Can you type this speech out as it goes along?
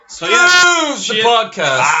So yeah, Move the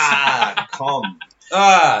podcast. Come.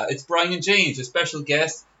 It's Brian and James, a special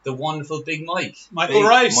guest, the wonderful Big Mike. Michael Big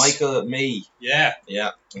Rice. Michael, me. Yeah.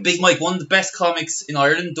 Yeah. Big Mike, one of the best comics in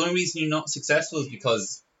Ireland. The only reason you're not successful is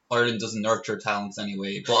because Ireland doesn't nurture talents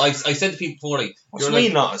anyway. But I said to people before, like, What do you're you like,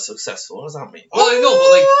 mean not as successful? What does that mean?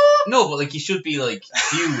 well, no, but like you should be like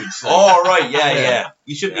huge. Like, Oh, right. Yeah.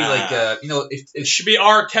 You should be Yeah. like, It if should be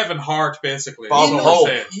our Kevin Hart, basically. Bob is what Hope. we're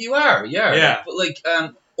saying. you are, Yeah. But like,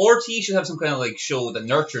 RT should have some kind of like show that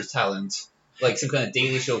nurtures talent. Like some kind of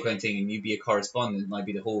daily show kind of thing, and you'd be a correspondent, and I'd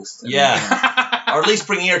be the host. And, Yeah. you know, Or at least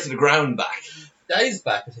bring ear to the ground back. that is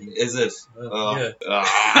back, I think. Is it? Yeah.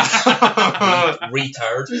 Ah.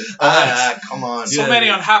 Retard. Come on. So many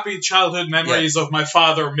unhappy childhood memories of my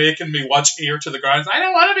father making me watch Ear to the Ground. I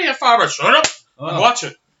don't want to be a farmer. Shut up and watch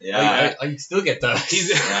it. Yeah. I still get that.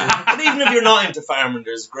 Yeah. But even if you're not into farming,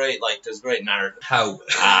 there's great narrative. How?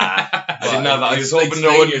 I didn't have. I was hoping Explain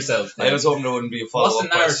there wouldn't. yourself. I was hoping there wouldn't be a follow-up What's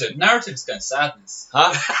the narrative? question. Narrative is kind of sadness.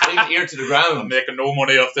 Huh? Bring ear to the I'm ground. making no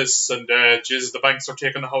money off this, and the banks are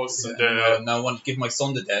taking the house, and Now I want to give my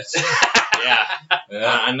son the debt. Yeah.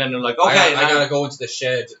 Yeah. And then they're like, I okay, gotta go into the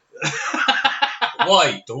shed.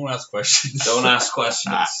 Why? Don't ask questions. don't ask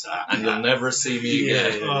questions, and you'll never see me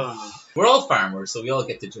again. Oh. We're all farmers, so we all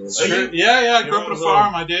get the joke. Are you? Sure. Yeah, I grew up on You're a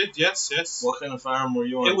on farm. I did. Yes. What kind of farm were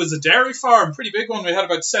you on? It was a dairy farm, pretty big one. We had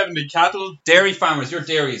about 70 cattle. Dairy farmers, you're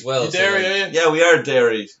dairy as well. Dairy, so like, yeah. Yeah, we are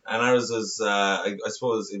dairy, and ours is. I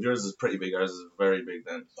suppose if yours is pretty big, ours is very big.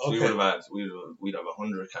 Then so we Okay. would have had we'd have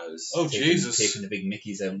 100 cows. Oh, taking, Jesus. taking the big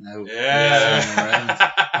Mickeys out now. Yeah.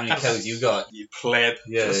 How many cows you got? You pleb.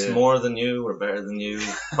 Yeah, Just yeah. more than you, or better than you.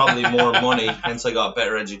 Probably more money. Hence, I got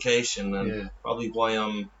better education, and Yeah. probably why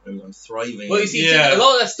I'm thriving. Well, you see, Yeah. a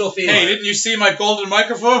lot of that stuff is. Hey, didn't you see my golden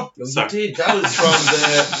microphone? You I did. That was from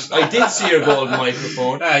the. I did see your golden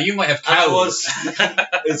microphone. You might have And it cows. was.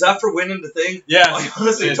 Is that for winning the thing? Yeah. I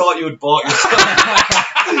honestly Yes. thought you had bought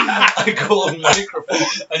yourself a golden microphone.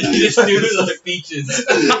 And you just do little speeches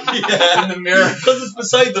Yeah. in the mirror. Because it's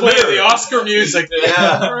beside the Play mirror. the Oscar music.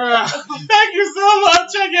 Yeah. Thank you so much.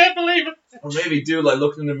 I can't believe it. Or maybe do like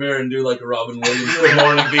look in the mirror and do like a Robin Williams Good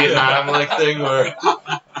Morning Vietnam like thing where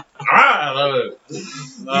I love it. You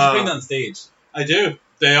should bring that on stage. I do.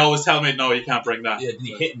 They always tell me, no, you can't bring that. Yeah, then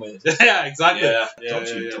you hit him with it. Yeah, exactly. Yeah.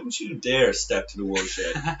 Yeah, Don't you dare step to the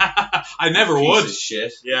woodshed. I never Piece would. of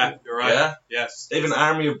shit. Yeah, you're right. Yeah. Yes. They have an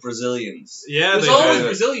army of Brazilians. Yeah, There's they always do.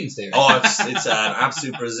 Brazilians there. Oh, it's an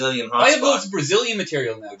absolute Brazilian hotspot. I have loads of Brazilian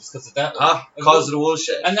material now just because of that. Huh? Because of the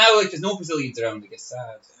woolshed. And now, like, there's no Brazilians around. I get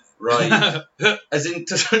sad. Right. As in,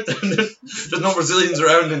 there's no Brazilians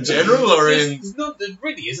around in general, or in There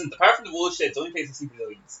really isn't. Apart from the woolshed, it's the only place I see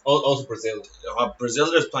Brazilians. Also Brazil.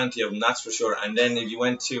 Brazil. There's plenty of them, that's for sure. And then if you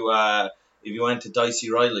went to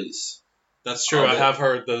Dicey Riley's That's true. Oh, I yeah. have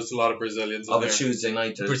heard there's a lot of Brazilians in of a there. Tuesday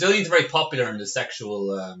night, Brazilians are very popular in the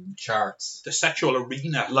sexual charts. The sexual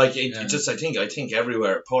arena. like it, Yeah. it just I think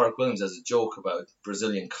everywhere. Park Williams has a joke about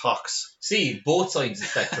Brazilian cocks. See, both sides of the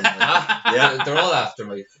spectrum. Yeah. They're all after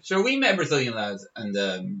me. Sure, we met a Brazilian lad,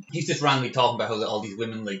 and he's just randomly talking about how all these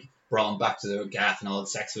women like brought him back to their gaff and all the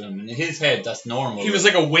sex with him. And in his head, that's normal. He was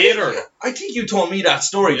like a waiter. I think you told me that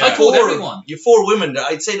story. Yeah. I told everyone. You 4 women.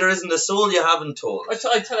 I'd say there isn't a soul you haven't told. I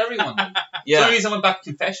tell everyone. That's the Yeah. only reason I went back to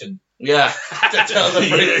confession. Yeah. Tell them.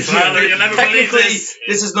 Brother, you'll never believe Technically, this.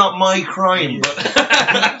 this is not my crime.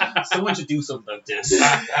 But Someone should do something about this.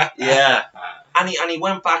 yeah. And he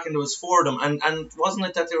went back into his Fordham, and wasn't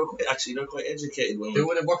it that they were quite educated women? They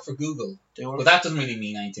would have worked for Google. They were. But that doesn't really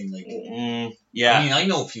mean anything. Like, Yeah. I mean, I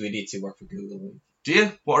know a few idiots who work for Google. Do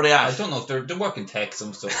you? What are they I at? don't know if they're working tech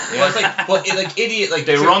some stuff. Yeah. Well, it's like idiot like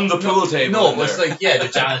They run the pool table. No, in but it's there. like the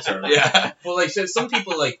janitor. Like, Yeah. But like so some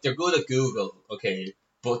people like they're good at Google, okay,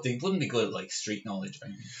 but they wouldn't be good at like street knowledge or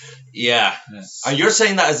anything. Yeah. Yeah. And you're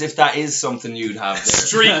saying that as if that is something you'd have there.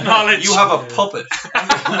 Street knowledge. You have a puppet.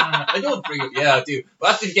 I don't bring it. Yeah, I do.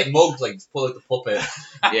 But after you get mugged, like just pull out the puppet,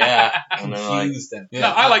 Yeah. And then, like, confuse them. Yeah, No,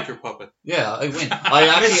 I like your puppet. Yeah, I win. I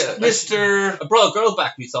actually, Mr. I brought a girl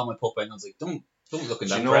back who saw my puppet, and I was like, don't look in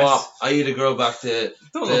Do that you know press. what? I had a girl back to.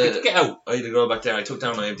 Don't look at get out. I had a girl back there. I took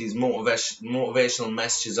down. I have these motivational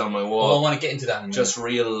messages on my Oh, I wall. want to get into that. In a minute. Just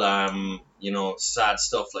real, sad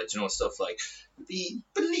stuff like stuff like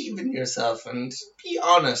believe in yourself and be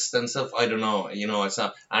honest and stuff. I don't know. It's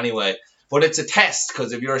not anyway. But it's a test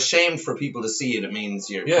because if you're ashamed for people to see it, it means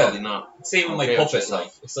you're Yeah. probably not. same with my Okay with puppet. yourself.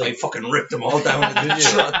 Like it's I like fucking ripped them all down. Did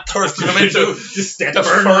you? Thirsting them into just step the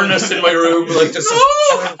furnace in my room, like just.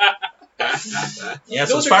 Yeah,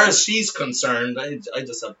 so Those as are far good. as she's concerned, I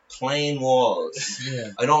just have plain walls. Yeah.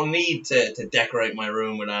 I don't need to decorate my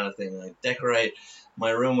room with anything. I decorate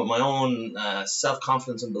my room with my own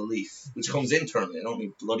self-confidence and belief, which comes internally. I don't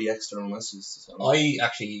need bloody external messages to tell me. I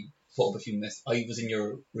actually put up a few I was in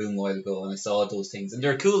your room a while ago and I saw those things, and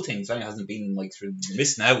they're cool things. Anyone hasn't been in Mike's room, you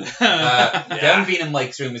miss now. They haven't been in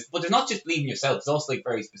Mike's room, but they're not just believing yourself. It's also like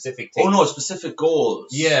very specific things. Oh no, specific goals.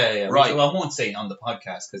 Yeah, right. Well, I won't say it on the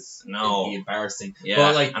podcast because it'd be embarrassing. Yeah,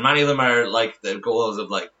 but like, and many of them are like the goals of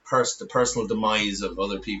like the personal demise of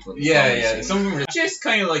other people. Yeah. Some of them are just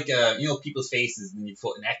kind of like people's faces, and you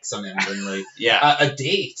put an X on them, and like a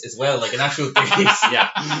date as well, like an actual date.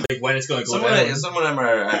 Like when it's going to go down. Some of them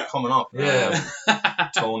are coming up. Yeah.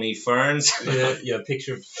 Tony Ferns. Yeah,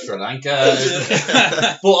 picture of Sri Lanka.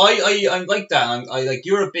 But I'm like that. I like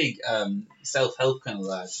you're a big self-help kind of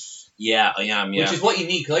lad. Yeah, I am. Yeah, which is what you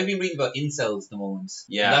need, because I've been reading about incels at the moment.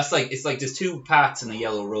 Yeah, and that's like, it's like there's two paths in a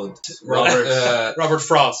yellow road. Robert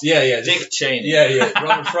Frost. Yeah. Dick Cheney. Yeah.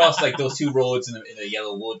 Robert Frost, like those two roads in a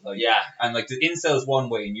yellow wood. Like, yeah, and like the incels one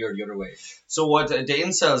way and you're the other way. So what the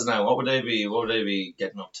incels now? What would they be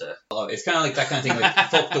getting up to? It's kind of like that kind of thing, like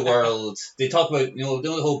fuck the world. They talk about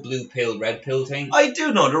the whole blue pill, red pill thing. I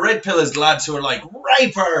do know the red pill is lads who are like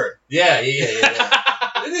raper. Yeah.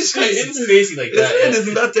 It's basically like that.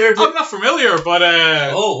 Isn't that there? I'm not familiar, but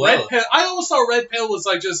red pill. I always thought red pill was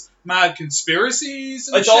like just mad conspiracies.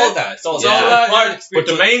 And it's shit. all that. It's all that. But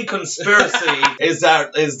the main conspiracy is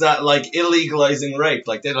that like illegalizing rape.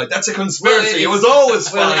 Like they're like, that's a conspiracy. It was always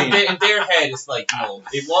fine. In their head, it's like,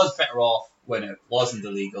 it was better off when it wasn't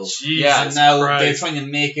illegal. Jesus and now Christ. They're trying to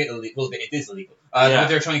make it illegal. Well, it is illegal. But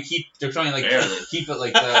they're trying to keep it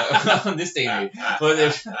like on this day and age. But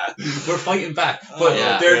we're fighting back.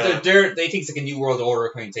 But they think it's like a new world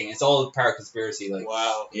order kind of thing. It's all part of conspiracy. Like,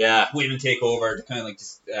 wow. Yeah. Women take over to kind of like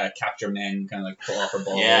just capture men, kind of like pull off her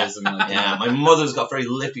balls. And like, my mother's got very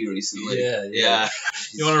lippy recently. Yeah.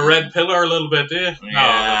 You want a red pillar a little bit, do you?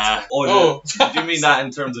 Yeah. No. Do you mean that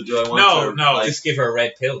in terms of do I want No. Like, just give her a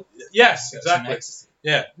red pill. Yes, exactly.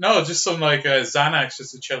 Yeah. No, just some like Xanax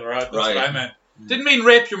just to chill her out. That's what I meant. Didn't mean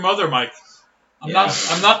rape your mother, Mike. I'm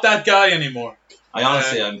not that guy anymore. I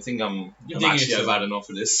honestly, I think I'm actually I've had enough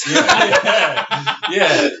of this.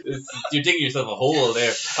 You're digging yourself a hole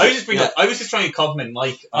there. I was just trying to compliment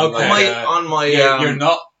Mike. You're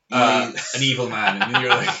not an evil man, and then you're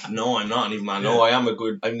like, no, I'm not an evil man. No, I am a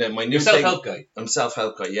good. You're self-help guy. I'm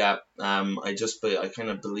self-help guy. Yeah. I kind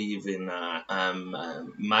of believe in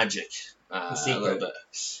magic. A little bit.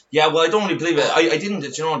 Yeah, well, I don't really believe it. I didn't,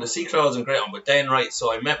 the Secret I wasn't great on, but then, right, so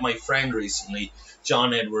I met my friend recently,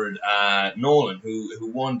 John Edward Nolan, who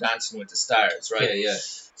won Dancing with the Stars, right? Yeah.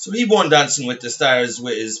 So he won Dancing with the Stars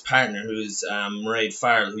with his partner, who's Mairead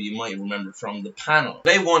Farrell, who you might remember from the panel.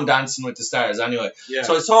 They won Dancing with the Stars anyway. Yeah.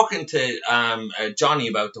 So I was talking to Johnny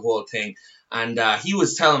about the whole thing. And he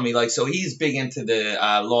was telling me, like, so he's big into the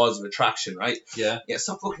laws of attraction, right? Yeah. Yeah,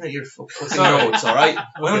 stop looking at your fucking notes, all right?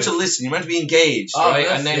 Why don't you listen? You're meant to be engaged, right?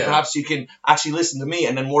 And then perhaps you can actually listen to me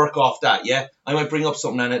and then work off that, yeah? I might bring up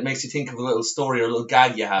something and it makes you think of a little story or a little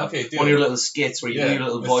gag you have. Okay, one of your little skits where you do your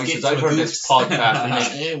little voices. I've heard this podcast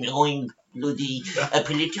and like, bloody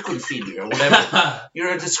political figure or whatever.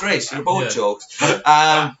 You're a disgrace. You're both jokes.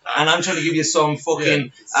 And I'm trying to give you some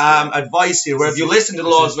fucking advice here, where if you listen to the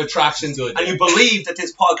laws of attraction and you believe that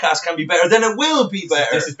this podcast can be better, then it will be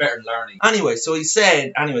better. This is better than learning. Anyway, so he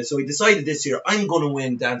decided this year, I'm going to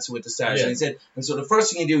win Dancing with the Stars. Yeah. And he said, and so the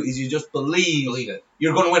first thing you do is you just believe it.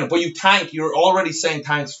 You're going to win it, but you're already saying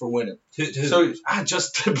thanks for winning. So,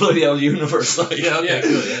 just the bloody old universe. Like, cool,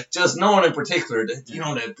 yeah. Just no one in particular,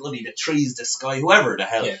 the trees, the sky, whoever the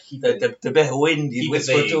hell, the bit of wind, you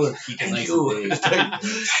whisper to it, thank you.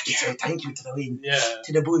 Thank you to the wind,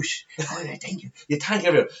 to the bush, thank you. You thank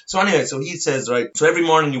everyone. So anyway, so he says, right, so every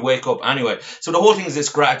morning you wake up, anyway, so the whole thing is this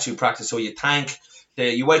gratitude practice, so you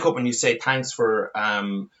wake up and you say thanks for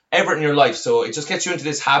everything in your life, so it just gets you into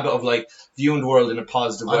this habit of like viewing the world in a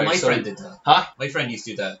positive way. My friend did that. Huh? My friend used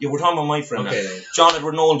to do that. Yeah, we're talking about my friend. Okay. Now. John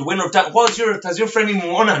Edward Nolan, the winner of that. Has your friend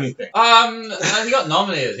even won anything? He got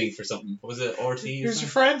nominated, I think, for something. Was it RT? Who's your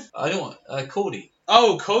friend? I don't. Cody.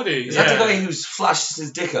 Oh, Cody. Is that the guy who's flashed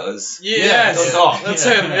his dick at us? Yeah, that's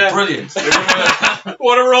him. Yeah. Brilliant.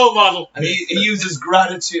 What a role model. And he uses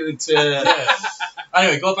gratitude to.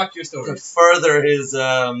 Anyway, go back to your story. To further his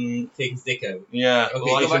taking his dick out. Yeah,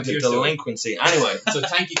 okay, life into delinquency. Anyway, so you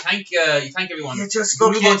thank everyone. You just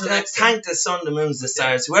look thank the sun, the moons, the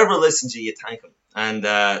stars. Whoever listens to you, thank them. And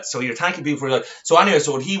so you're thanking people for like. So anyway,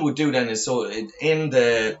 so what he would do then is Dancing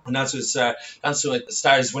with the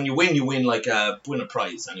Stars. When you win like win a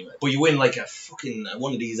prize anyway. But you win like a fucking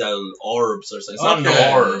one of these orbs or something. It's not an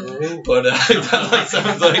orb, but that like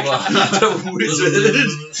sounds like the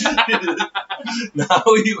wizard. Now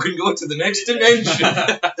you can go to the next dimension.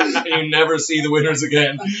 And you never see the winners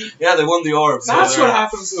again. Yeah, they won the orbs. That's what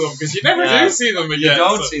happens to them, because you never do see them again. You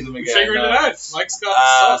don't see them again. Figuring it out. Mike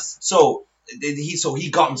Scott sucks. So he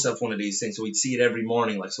got himself one of these things, so he'd see it every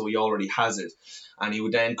morning, like, so he already has it. And he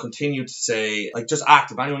would then continue to say, like, just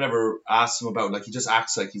act. If anyone ever asks him about, like, he just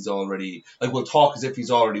acts like he's already, like, will talk as if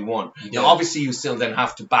he's already won. Yeah. Now, obviously, you still then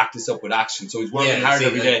have to back this up with action. So he's working hard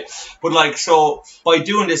every day. But, like, so by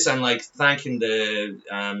doing this and, like, thanking the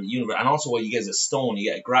universe, and also what you get is a stone.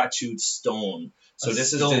 You get a gratitude stone. So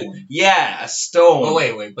this stone. is a stone. Oh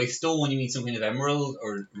wait. By stone you mean some kind of emerald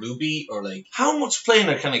or ruby or like? How much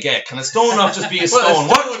plainer can I get? Can a stone not just be a stone?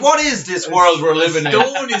 What is this world we're living in? You're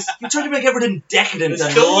trying to make everything decadent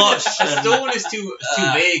and lush. A stone is too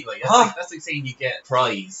vague. Like that's like saying you get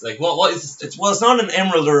prize. Like what is this? Well, it's not an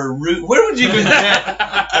emerald or a ruby. Where would you even get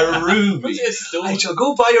a ruby? What's a stone? I shall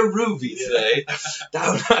go buy a ruby today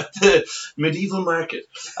down at the medieval market.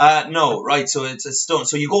 No, right. So it's a stone.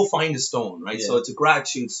 So you go find a stone, right? Yeah. So it's a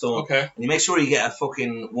gratitude stone. Okay. And you make sure you get a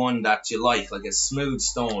fucking one that you like a smooth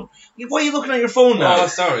stone. Why are you looking at your phone now? Oh,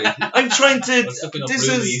 sorry. I'm trying to. Don't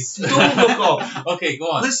look up. Okay,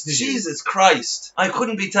 go on. Jesus Christ! I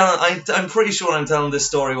couldn't be telling. I'm pretty sure I'm telling this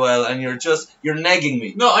story well, and you're negging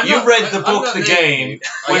me. No, I'm you not. read the book, The Game,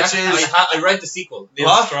 I read the sequel.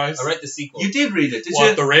 What? I read the sequel. You did read it, did you?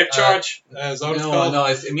 You? The rape charge? Is that what it's called? No.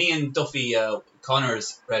 It's me and Duffy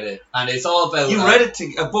Connors read it, and it's all about. You read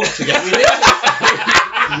a book together.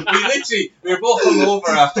 we were both hungover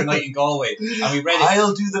after a night in Galway, and we read it.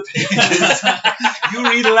 I'll do the pages. You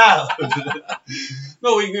read aloud.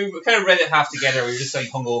 No, we kind of read it half together. We were just like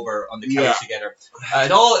hungover on the couch together.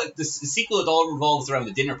 The sequel, it all revolves around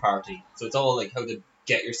the dinner party. So it's all like how to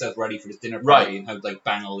get yourself ready for this dinner party and how to like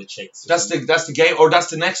bang all the chicks. That's the game, or that's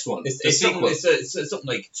the next one. It's something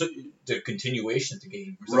like the continuation of the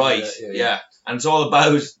game. Right. Like yeah. And it's all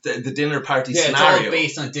about the dinner party scenario. It's all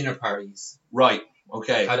based on dinner parties. Right.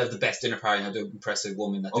 Okay. How to have the best dinner party, how to impress a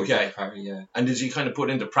woman at their dinner party, yeah. And did you kind of put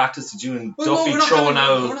into practice? Did you and Duffy throwing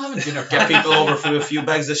out, we're not having dinner get people over for a few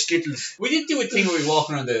bags of Skittles? We did do a thing where we were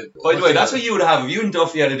walking around the... By the way, that's what you would have. If you and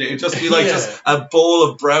Duffy had it, it'd just be like just a bowl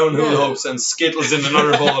of brown hula hoops and Skittles in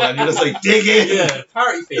another bowl, and you're just like, dig in! Yeah,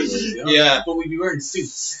 party favors, you know? Yeah. But we'd be wearing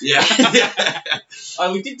suits. Yeah.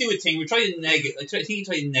 We did do a thing, we tried to neg it, I think you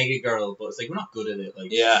tried to neg a girl, but it's like, we're not good at it.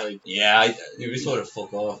 Like, we just sort of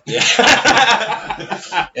fuck off. Yeah.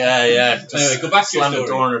 Yeah. Just anyway, go back to your slam the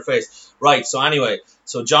door in her face. Right. So anyway,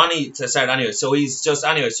 so Johnny to start anyway. So he's just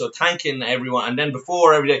so thanking everyone, and then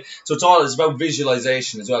before every day. So it's about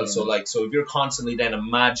visualization as well. So if you're constantly then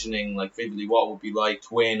imagining like vividly what would be like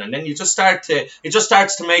to win, and then it just starts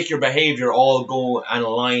to make your behavior all go and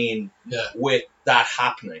align with that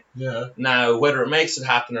happening. Yeah. Now, whether it makes it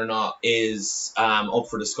happen or not is up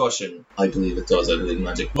for discussion. I believe it does. I believe in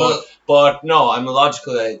magic. But no, I'm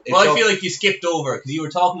illogical. I feel like you skipped over because you were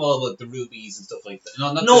talking about the rubies and stuff like that.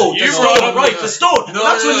 You brought up the stone.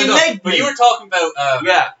 That's what you named. But you were talking about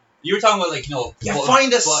You were talking about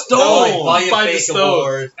find a stone, buy a fake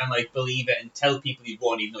award, and believe it, and tell people you've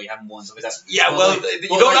won even though you haven't won. So that's you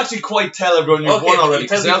don't actually quite tell everyone you've won already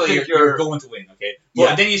because they'll think you're going to win. Okay,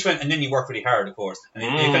 and then you just went, and then you work really hard, of course, and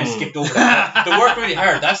then you kind of skipped over that. The work really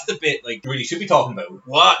hard. That's the bit really should be talking about.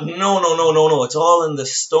 What? No. It's all in the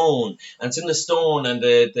stone, and it's in the stone, and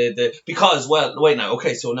the because wait now.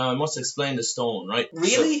 Okay, so now I must explain the stone, right?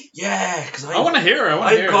 Really? So, yeah, because I want to hear.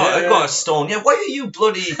 I've got a stone. Yeah, why are you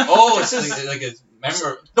bloody? Oh, it's like a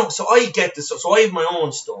member. No, so I get this. So I have my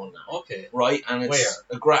own stone now. Okay. Right, and it's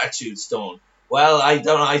a gratitude stone. Well, I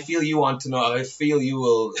don't know. I feel you want to know. I feel you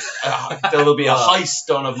will. There will be a heist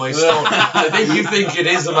stone of my stone. I think you think it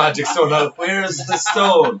is a magic stone. Now, where's the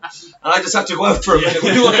stone? And I just have to go out for a minute.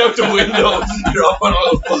 When you look out the window, you're up on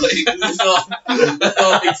a bike. It's all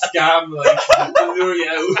a big scam. Lure you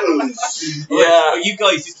out. Yeah. You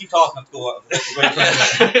guys just keep talking. I have to go out.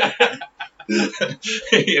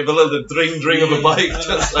 You have a little dring of a bike,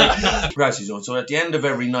 just like gratitude stone. So at the end of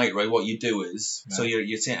every night, right, what you do is so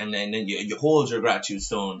you're sitting and then you hold your gratitude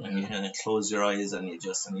stone and you kind of close your eyes and you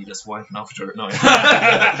just wanking off to it. No,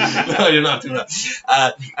 no, you're not doing that.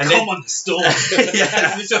 And come on the stone.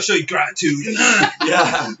 Let's just show you gratitude.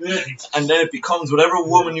 Yeah, and then it becomes whatever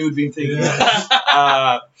woman you had been thinking.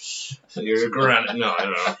 You're a granite. No, I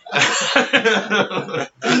don't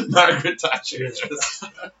know. Margaret Thatcher.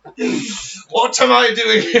 What am I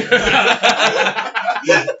doing here?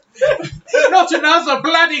 Not another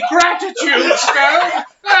bloody gratitude stone!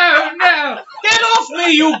 Oh no! Get off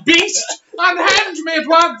me, you beast! Unhand me at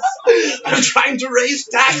once! I'm trying to raise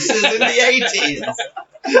taxes in the 80s.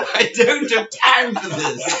 I don't have time for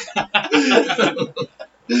this.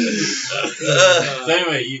 So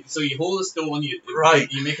anyway, so you hold a stone, you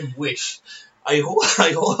make him wish. I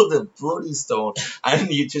hold a bloody stone, and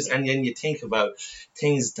then you think about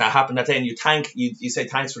things that happened that day, and you say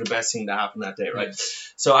thanks for the best thing that happened that day, right? Yeah.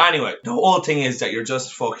 So anyway, the whole thing is that you're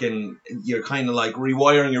kind of like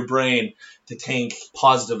rewiring your brain to think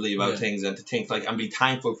positively about things, and to think and be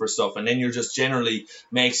thankful for stuff, and then you're just generally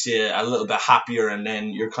makes you a little bit happier, and then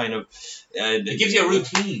you're kind of it gives you a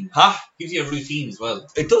routine. Gives you a routine as well.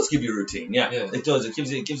 It does give you a routine, yeah. It does. It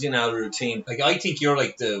gives you now a routine. Like, I think you're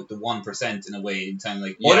like the 1% in a way, in time.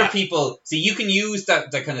 Like, other people, see, you can use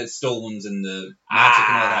that kind of stones and the magic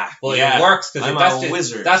and all that, but it works because I'm a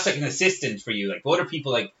wizard. That's like an assistant for you. Like, other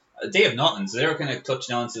people, like, they have nothing, so they're kind of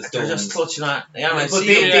clutching on to the stones. They're just clutching on. Yeah, but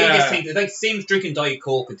they just think, like, same as drinking Diet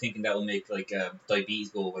Coke and thinking that will make like diabetes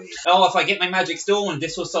go away. Oh, if I get my magic stone,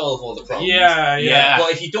 this will solve all the problems. Yeah.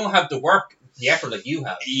 But if you don't have the work, the effort like you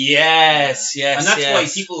have. Yes. And that's why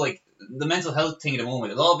people, like, the mental health thing at the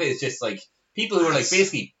moment, a lot of it is just like people who are like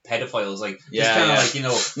basically pedophiles, like just kind of like, you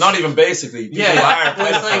know, not even basically. But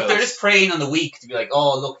it's like they're just preying on the weak to be like,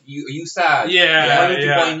 oh look, are you sad? Why don't you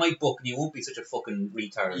buy my book and you won't be such a fucking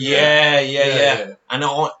retard? Yeah. And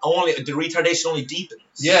only the retardation only deepens.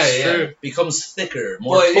 It becomes thicker,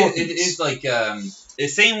 more. But it is like the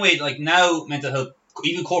same way, like, now mental health,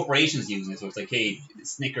 even corporations using it, so it's like, hey,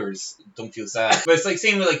 Snickers, don't feel sad. But it's like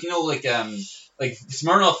same with, like, you know, like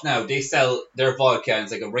Smirnoff now, they sell their vodka and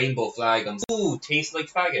it's like a rainbow flag on. Ooh, tastes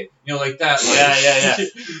like faggot. You know, like that. Like, yeah.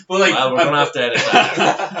 But like, well, we're gonna have to edit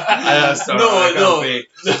that.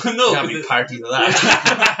 No, can't be party to that.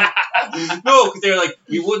 No, because they're like,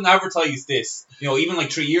 we wouldn't advertise this. You know, even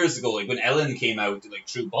like 3 years ago, like when Ellen came out, like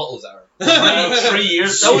threw bottles at her. 3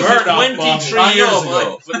 years. That was 23 years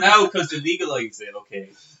ago. But now, because they legalized it, okay,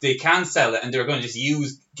 they can sell it, and they're going to just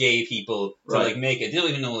use gay people to like make it. They don't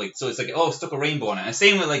even know, like, so it's like, oh, stuck a rainbow on it. And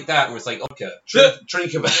same with like that, where it's like, okay,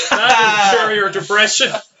 drink about that will cure your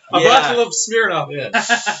depression. A bottle of Smirnoff. Yeah.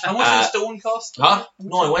 How much did a stone cost?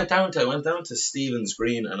 No, I went down to Stephen's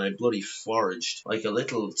Green and I bloody foraged like a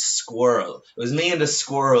little squirrel. It was me and the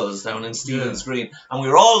squirrels down in Stephen's Green, and we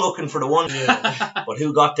were all looking for the one. But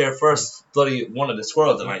who got there first? Bloody one of the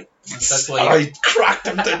squirrels, and I cracked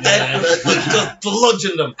them to death. Just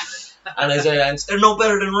bludgeoned them. And I said, they're no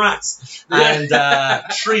better than rats. And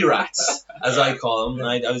tree rats, as I call them.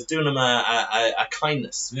 I was doing them a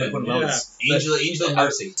kindness. Angel of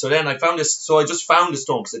mercy. So then I found this. So I just found the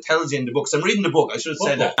stone because it tells you in the book. So I'm reading the book. I should have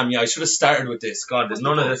said that. I should have started with this. God,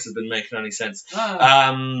 none of this has been making any sense. So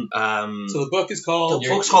the book is called. The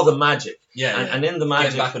book's called The Magic. And in the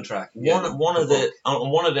Magic, get back on track. One of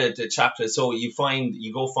the chapters. So you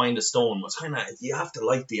go find a stone. It's kind of, you have to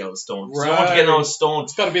like the old stone. Right. You want to get an old stone.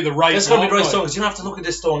 It's got to be the right. It's got to be the right stone, because you have to look at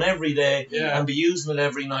this stone every day and be using it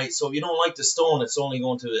every night. So if you don't like the stone, it's only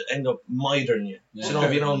going to end up mitering you.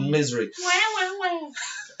 Misery.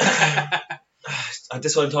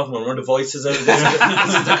 This is what I'm talking about. Remember the voices out of this?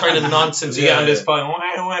 This is the kind of nonsense you get on this point.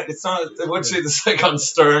 It's not. It's like on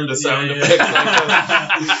Stern, the sound effects.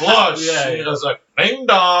 Like flush. It's like ding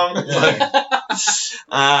dong.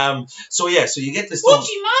 So you get this.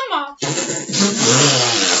 Woochie mama.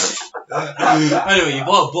 Anyway, you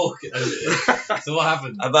bought a book. So what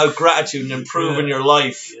happened? About gratitude and improving your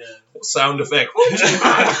life. Sound effect.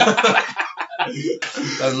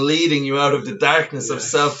 And leading you out of the darkness of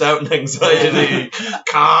self-doubt and anxiety.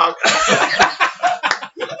 Cock.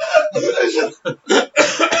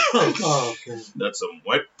 That's some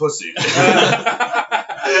wet pussy.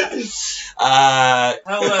 How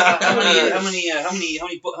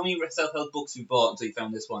many self-help books you bought until you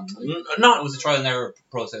found this one? It was a trial and error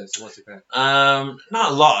process. What's it called?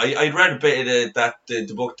 Not a lot. I read a bit of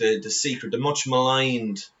the book, The Secret, the much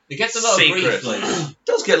maligned. It gets a lot of grief. Like, it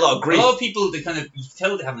does get a lot of grief. A lot of people, they kind of, you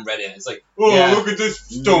tell they haven't read it. It's like, look at this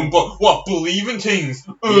stone book. What, believe in things?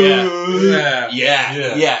 Yeah.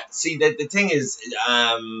 See, the thing is,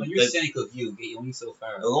 your cynical view get you only so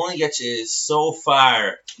far. It'll only get you so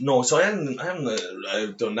far. No, so I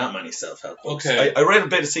haven't done that many self-help books. Okay. I read a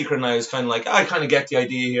bit of Secret, and I was kind of like, I kind of get the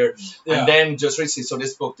idea here. And then just recently, so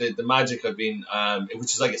this book, The Magic, I've been,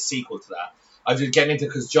 which is like a sequel to that. I've been getting into,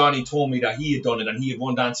 because Johnny told me that he had done it and he had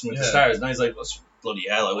won Dancing with the Stars, and I was like, well, bloody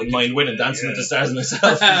hell, I wouldn't mind winning Dancing with the Stars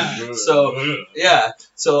myself.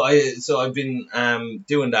 So I've been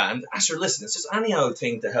doing that, and Asher, listen, it's just any old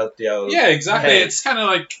thing to help the old. Yeah, exactly. Head. It's kind of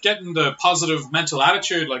like getting the positive mental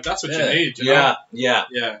attitude. Like, that's what you need. You know? Yeah.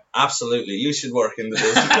 Absolutely, you should work in the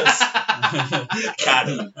business.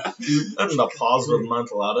 Cadden. And a positive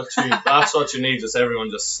mental attitude. That's what you need. Just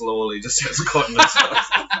everyone just slowly just starts cutting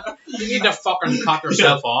it. You need to fucking cop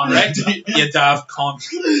yourself on, right? You daft cunt.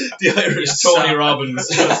 The Irish Tony Robbins.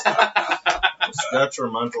 That's your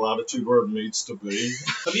mental attitude where it needs to be.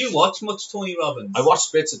 Have you watched much Tony Robbins? I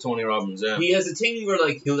watched bits of Tony Robbins, yeah. He has a thing where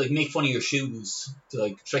like he'll like make fun of your shoes to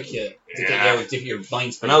like trick you to get you out of your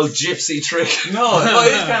blind space. An old gypsy trick. No,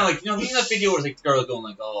 it's kind of like, you know that video where like the girl going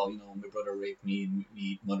like, oh, you know, my brother raped me and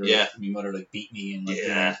my mother like beat me and like you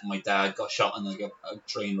know, my dad got shot in like a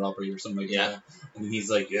train robbery or something like that. And he's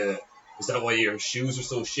like, yeah. Is that why your shoes are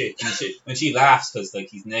so shit? And she laughs because like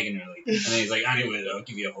he's negging her, like, and then he's like, anyway, I'll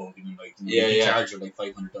give you a hug, and like, he charged her like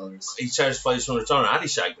 $500. He charged $500, and he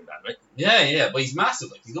shagged him that night. Yeah, but he's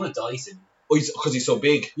massive, like he's gonna die soon. Oh, because he's so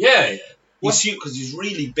big. Yeah. Because he's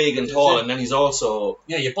really big and tall, and then he's also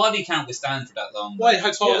your body can't withstand for that long. Why?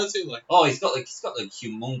 How tall is he? Like? Oh, he's got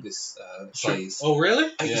humongous size. Oh, really?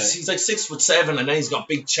 He's like 6'7", and then he's got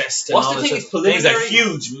big chest. And what's all the this thing? stuff. He's a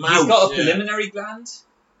huge mouth. He's got a preliminary gland.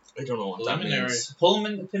 I don't know what that means.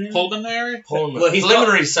 Pulmonary? Well,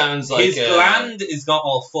 preliminary sounds like his gland is got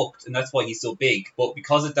all fucked, and that's why he's so big. But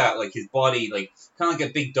because of that, like his body, like kind of like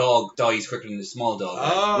a big dog dies quicker than a small dog.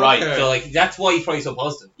 Oh, right. Okay. So like that's why he's probably so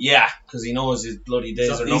positive. Yeah, because he knows his bloody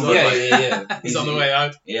days are numbered. He's on the way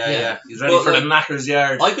out. Yeah. He's ready for the knacker's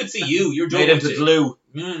yard. I could see you. You're made into glue.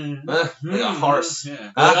 Like a horse.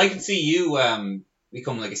 Yeah. I can see you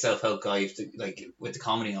become like a self-help guy with the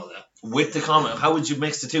comedy and all that. With the comedy, how would you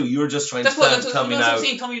mix the two? You were just trying to tell me now.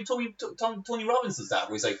 Tony Robbins does that,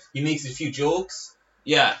 where he's like he makes a few jokes.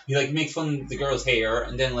 Yeah. He like makes fun of the girl's hair,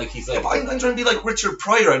 and then like he's like. I'm trying to be like Richard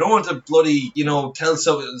Pryor. I don't want to bloody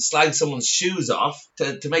slag someone's shoes off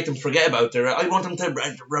to make them forget about their. I want them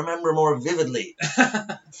to remember more vividly.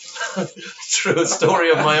 Through a story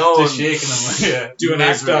of my own. Just shaking them, do an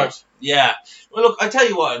act out. Yeah. Well, look, I tell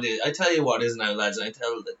you what it is. I tell you what it is now, lads. I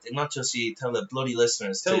tell not just you, tell the bloody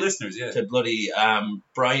listeners. To bloody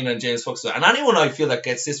Brian and James Foxwell, and anyone I feel that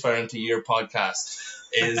gets this far into your podcast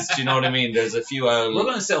is, do you know what I mean? There's a few. We're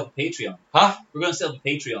going to set up a Patreon. Huh? We're going to set up a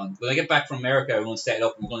Patreon. When I get back from America, we're going to set it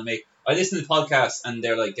up. And we're going to make. I listen to podcasts, and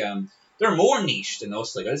they're like they're more niche than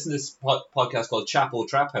us. Like I listen to this podcast called Chapo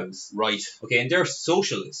Trap House. Right. Okay, and they're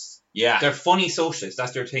socialists. Yeah. They're funny socialists.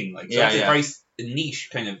 That's their thing. Like that's a very niche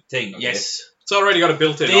kind of thing. Okay? Yes. It's already got a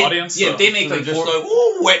built-in audience. Yeah, they make like just like,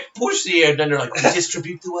 oh, wet pussy, and then they're like,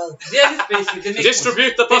 distribute the wealth. Yeah, basically. They make,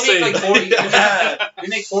 distribute the pussy. They make like 40. They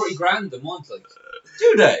make 40 grand a month, like.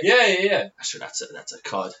 Do they? Yeah. Sure, that's a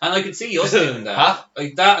cod. And I could see us doing that. Huh?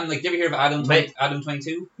 Like that, and like, you ever hear of Adam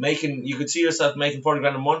 22? You could see yourself making 40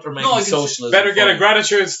 grand a month or making socialism. Better get a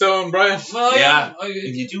gratitude stone, Brian. Well, yeah.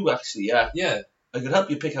 If you do, actually, yeah. Yeah. I could help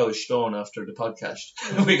you pick out a stone after the podcast.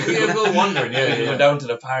 We could go wandering, We could go down to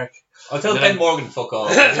the park. I'll tell Ben Morgan to fuck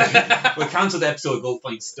off. We'll cancel the episode, go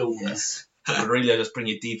find stones. But really, I just bring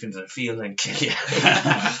you deep into the field and kill you.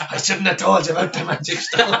 I shouldn't have told you about the magic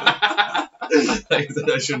stone. I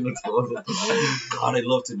shouldn't have told you. God, I'd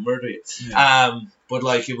love to murder you. Yeah. But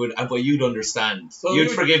like it would, but you'd understand. So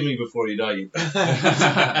you'd forgive me before you died.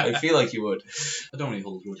 I feel like you would. I don't really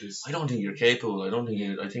hold grudges. I don't think you're capable.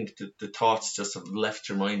 I think the thoughts just have left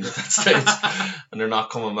your mind at that stage, and they're not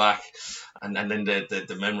coming back. And then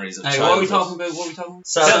the memories of childhood. What are we talking about?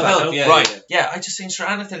 Self-help. Yeah, right. Yeah. I just think sure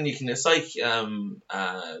anything you can. It's like going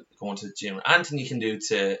to the gym. Anything you can do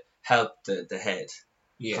to help the head.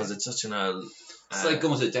 Yeah. Because it's such an. It's like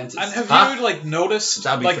going to the dentist. And have you like noticed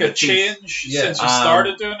like a change since you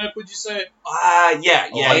started doing it? Would you say?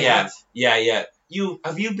 Yeah.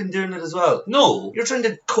 Have you been doing it as well? No. You're trying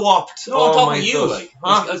to co-opt. No, I'm talking to you. Like,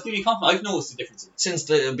 I was giving you a compliment. I've noticed the difference.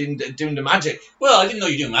 Since I've been doing the magic. Well, I didn't know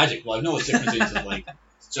you were doing magic, but I've noticed differences of like.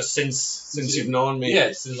 Just since you've known me.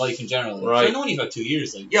 Yeah, since life in general. Like. Right. So I've known you for about 2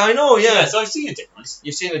 years. Like. Yeah, I know, yeah. So I've seen a difference.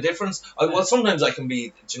 You've seen a difference? Well, sometimes I can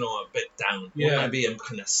be, a bit down. Yeah. I'm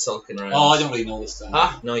kind of sulking around. Oh, I don't really notice that.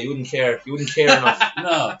 Huh? No, you wouldn't care. You wouldn't care enough.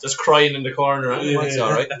 No. Just crying in the corner. It's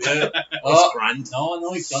all right. It's grand.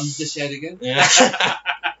 No, he's gone to the shed again. Yeah.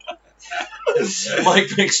 Mike,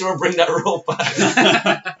 make sure bring that rope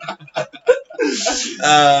back.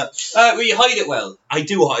 Well, you hide it well. I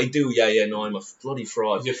do. Yeah. No, I'm a bloody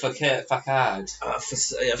fraud. You're facade.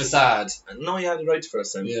 Facade. No, you had it right the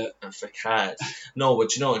first time. Yeah. A facade. No,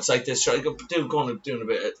 but it's like this. Doing a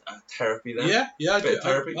bit of therapy then. Yeah. A bit of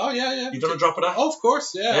therapy. Yeah. You done a drop of that? Oh, of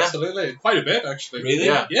course. Yeah, absolutely. Quite a bit, actually. Really?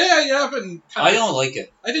 Yeah. Yeah. I don't like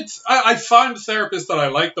it. I found a therapist that I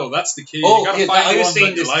like, though. That's the key. Oh, you I was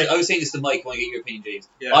saying this to Mike when I get your opinion, James.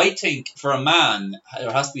 Yeah. I think for a man,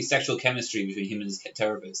 there has to be sexual chemistry between him and his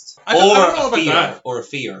therapist. I don't know about that. Or a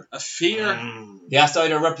fear. A fear? He has to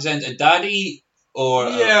either represent a daddy or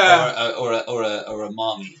a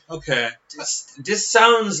mommy. Okay. This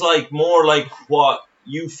sounds like more like what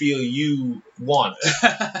you feel you want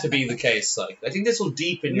to be the case. Like, I think this will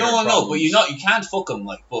deepen your No, problems. but you can't fuck them,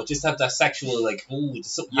 like, but just have that sexual, like, oh, there's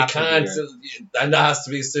something You happening can't, here. and that has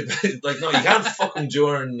to be stupid. Like, no, you can't fuck them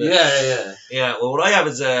during. Yeah. Well, what I have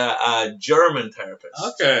is a German therapist.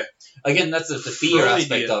 Okay. Again, that's the fear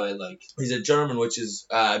aspect of it, like. He's a German, which is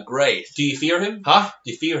great. Do you fear him? Huh?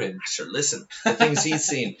 Do you fear him? Sure, listen, the things he's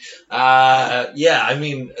seen. Yeah, I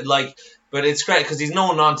mean, like, but it's great because he's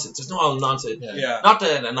no nonsense. There's no old nonsense. Yeah. Not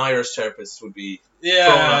that an Irish therapist would be.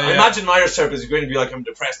 Yeah. Imagine an Irish therapist is going to be like, I'm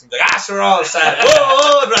depressed. And be like, we're all sad.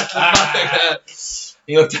 Whoa,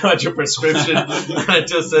 you look down at your prescription and it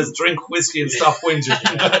just says, drink whiskey and stop whinging.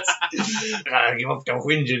 Give up the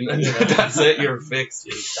whinging. And that's it, you're fixed.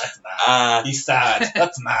 Jeez, that's mad. He's sad.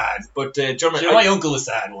 That's mad. But German. My uncle was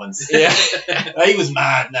sad once. Yeah. He was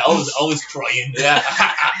mad. Now I was crying. Yeah.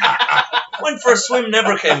 Went for a swim,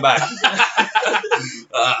 never came back.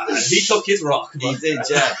 He took his rock. He did,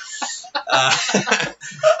 yeah.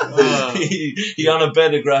 He on a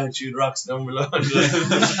bed of gratitude rocks down below.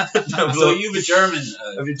 So you have a German.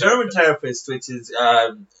 I have a German therapist, which is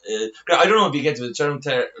I don't know if you get to the German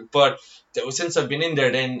therapist, but since I've been in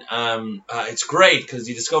there, then it's great because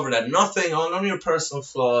you discover that none of your personal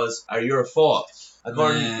flaws are your fault.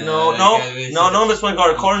 According, no, that's my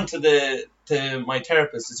God. According to my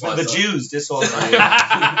therapist, it's one of the Jews. This whole thing.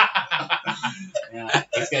 Yeah,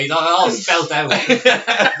 he's all spelt out.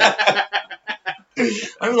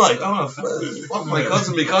 I'm like, fuck my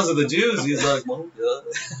cousin because of the Jews. He's like, well,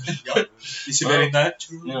 yeah. Is he very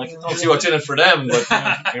natural? Yeah, I don't see what's in it for them, but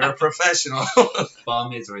you're a professional.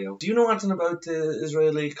 Bomb Israel. Do you know anything about the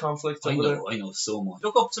Israeli conflict? I know so much.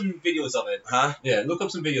 Look up some videos of it. Huh? Yeah, look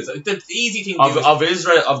up some videos. The easy thing of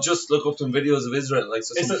Israel. I've just looked up some videos of Israel, like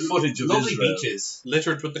some footage of lovely Israel. Beaches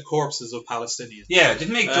littered with the corpses of Palestinians. Yeah,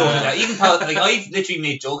 didn't make jokes of that. Even I've literally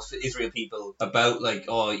made jokes to Israel people about like,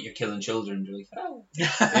 oh, you're killing children. They're like, oh.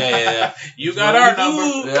 Yeah. You got our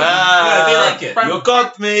number. Yeah, they like it. You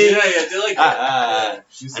got me. Yeah, they like it.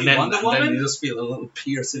 You see Wonder Woman? Then you just feel a little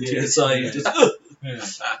pierce into your side. You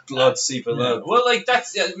just blood seeping out. Well, like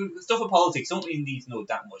that's stuff of politics. Don't really need to know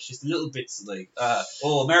that much. Just little bits like,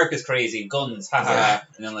 America's crazy, guns, haha,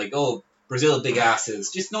 and then like, Brazil big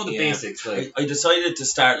asses. Just know the basics. Like I decided to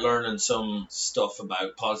start learning some stuff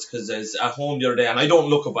about politics because I was at home the other day and I don't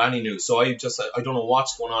look up any news, so I don't know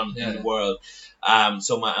what's going on in the world.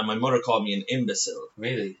 So my mother called me an imbecile.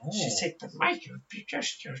 Really? She said, Michael,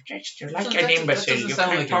 you're like an imbecile. That doesn't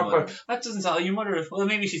sound like your mother. That doesn't sound like your mother. Well,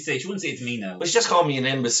 maybe she'd say, she wouldn't say it to me now. Well, she just called me an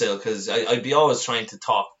imbecile because I'd be always trying to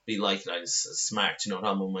be like I was smart, talking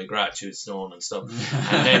about my gratitude stone and stuff.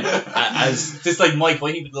 And then as just like Mike,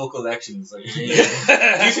 why need local elections? Like, do you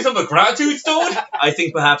see something about gratitude stone? I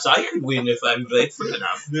think perhaps I could win if I'm grateful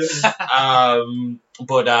enough.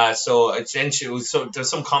 But so essentially, there's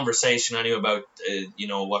some conversation anyway about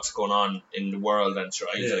what's going on in the world, and sure,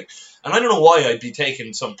 I was like, and I don't know why I'd be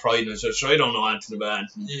taking some pride in it. So I don't know anything about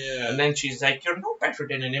anything. Yeah. And then she's like, "You're no better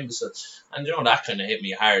than an imbecile," and that kind of hit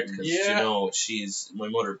me hard because she's my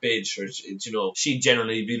mother, bitch, or she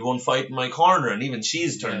generally be the one fighting my corner, and even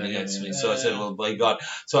she's turning against me. So I said, "Well, by God!"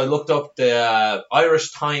 So I looked up the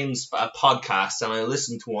Irish Times podcast, and I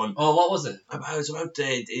listened to one. Oh, what was it? It was about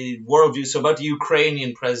the worldview, so about the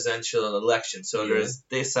Ukrainian presidential election. So there's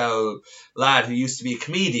this lad who used to be a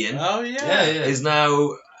comedian. Oh yeah. Is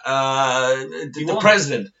now the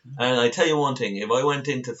president. And I tell you one thing, if I went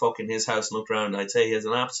into fucking his house and looked around, I'd say he has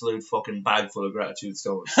an absolute fucking bag full of gratitude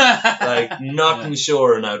stones. Like nothing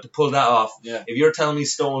sure now to pull that off. Yeah. If you're telling me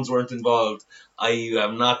stones weren't involved, I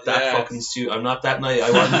am not that fucking stupid. I'm not that naive. I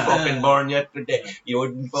wasn't fucking born yesterday. You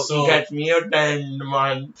wouldn't fucking catch me out then,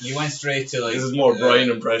 man. You went straight to like... This is more Brian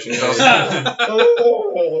impression. And then I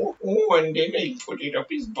put it up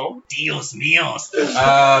his butt. Dios míos.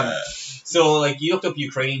 So, like, you looked up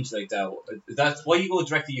Ukraine like that. That's why you go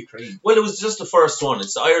direct to Ukraine. Well, it was just the first one.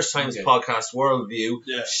 It's the Irish Times podcast, Worldview.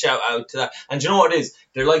 Yeah. Shout out to that. And do you know what it is?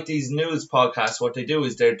 They're like these news podcasts. What they do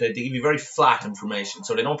is they give you very flat information.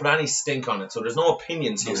 So they don't put any stink on it. So there's no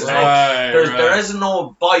opinions here. There isn't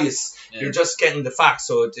no bias. Yeah. You're just getting the facts.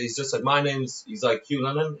 So it's just like, he's like Hugh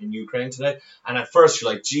Lennon in Ukraine today. And at first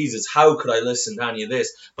you're like, Jesus, how could I listen to any of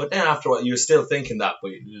this? But then after a while, you're still thinking that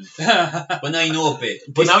way. But now you know a bit.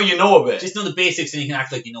 Now you know a bit. Just know the basics and you can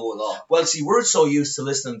act like you know a lot. Well, see, we're so used to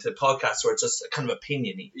listening to podcasts where it's just kind of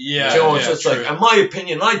opinion-y. Yeah. It's just like, in my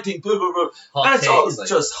opinion, I think blah, blah, blah. And it's all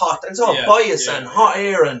just hot. It's all bias and hot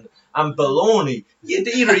air and and baloney.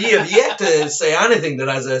 Either you have yet to say anything that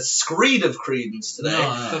has a screed of credence today.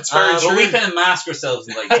 No. That's very true. But we kind of mask ourselves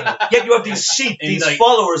and Yet you have these sheep, these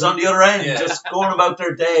followers on the other end, just going about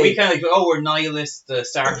their day. We kind of we're nihilists,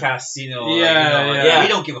 sarcasts, we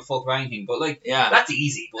don't give a fuck about anything. But that's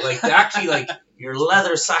easy. But actually, your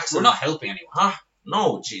leather Saxon. We're not helping anyone. Huh?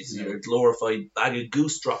 No, jeez, you're a glorified bag of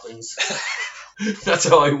goose droppings. That's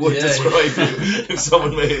how I would describe you if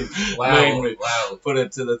someone made me put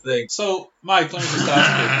it to the thing. So, Mike, let me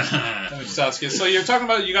just ask you. So you're talking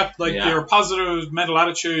about you got your positive mental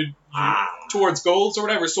attitude towards goals or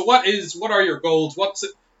whatever. So what are your goals?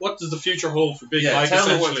 What does the future hold for Big Mike? Tell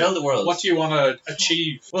the world. What do you want to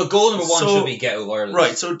achieve? Well, goal number one should be get out of Ireland.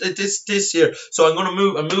 Right. So this year, so I'm gonna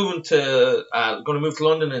move. I'm moving to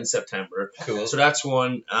London in September. Cool. So that's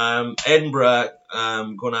one. Edinburgh.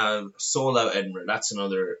 I'm gonna sold out Edinburgh. That's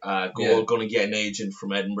another goal. Yeah. Gonna get an agent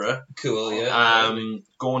from Edinburgh. Cool. Yeah.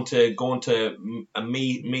 Going to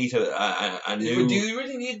meet a new. Do you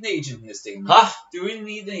really need an agent in this thing? Huh? Do you really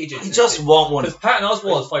need an agent? I just want one. Because Patton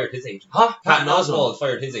Oswalt fired his agent. Huh? Patton Oswalt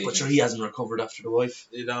fired his agent. But sure, he hasn't recovered after the wife.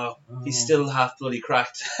 He's still half bloody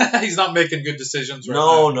cracked. He's not making good decisions right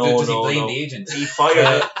now. No. Does he blame the agent? He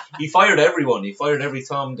fired. He fired everyone. He fired every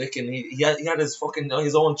Tom, Dick, and he had his fucking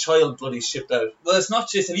his own child bloody shipped out. Well, it's not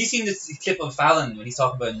just. Have you seen this clip of Fallon when he's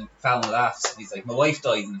talking about Fallon laughs? He's like, my wife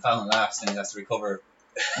died and Fallon laughs and he has to recover.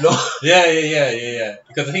 No. Yeah.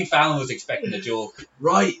 Because I think Fallon was expecting a joke.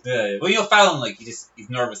 Right. Yeah. Well, Fallon, he's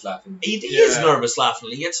nervous laughing. He is nervous laughing.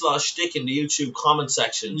 He gets a lot of shtick in the YouTube comment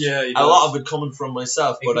section. Yeah, he does. A lot of it coming from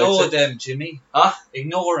myself. But ignore them, Jimmy. Huh?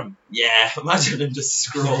 Ignore him. Yeah, imagine him just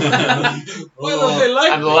scrolling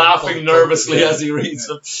and laughing nervously as he reads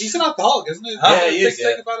them. He's an alcoholic, isn't he? Yeah, he is.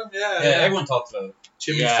 Think about him. Yeah, everyone talks about it.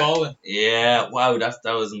 Jimmy Fallon. Yeah, wow, that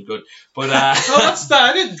wasn't good. But no, that's that.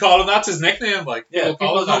 I didn't call him. That's his nickname. Like, people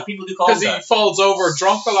do call him because he falls over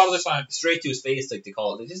drunk a lot of the time. Straight to his face, like they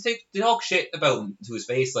call it. They talk shit about him to his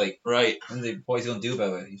face, like right. And the boys gonna do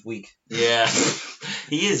about it. He's weak. Yeah,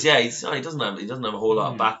 he is. Yeah, he doesn't have a whole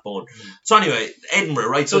lot of backbone. So anyway, Edinburgh,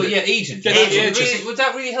 right? So agent. Really, would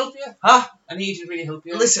that really help you? Huh? An agent really help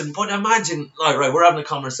you? Listen, but imagine, right, we're having a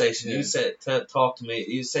conversation. Yeah. You say, talk to me.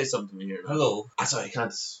 You say something to me here. Now. Hello. Sorry, I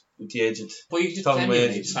can't. With the agent. Well, you can just tell me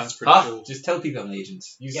an agent. Sounds pretty cool. Just tell people I'm an agent.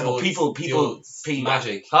 Use but people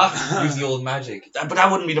magic. Huh? Use the old magic. But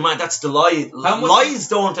that wouldn't be the man. That's the lie.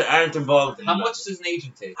 Lies aren't involved. How much does an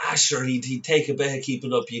agent take? Sure, he'd take a bit of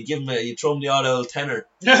keeping up. You give him you throw him the odd old tenner.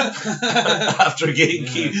 After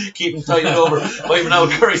keep him tightened over. Might even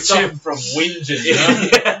have a curry chip from whinging.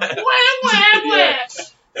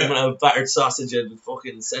 I'm gonna have a battered sausage and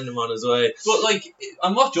fucking send him on his way. But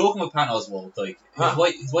I'm not joking with Patton Oswalt.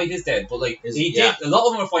 His wife is dead, but a lot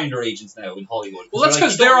of them are finding their agents now in Hollywood. Well, that's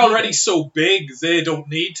because they're already so big. They don't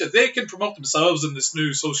need to. They can promote themselves in this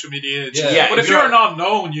new social media age. Yeah. But if you're not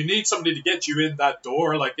known, you need somebody to get you in that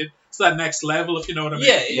door. It's that next level, if you know what I mean.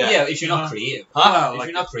 Yeah. If you're not creative, if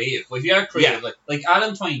you're not creative, but if you are creative, like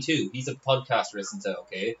Adam22, he's a podcast to listen to.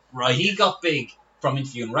 Okay, right. He got big from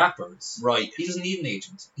interviewing rappers. Right. He doesn't need an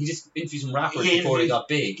agent. He just interviews some rappers before they got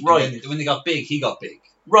big. Right. And when they got big, he got big.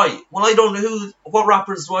 Right. Well, I don't know what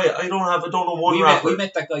rappers do I don't know one rapper. We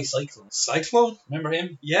met that guy Cyclone. Cyclone? Remember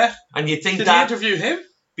him? Yeah. And you think Did that... you interview him?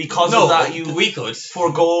 Because of that, we could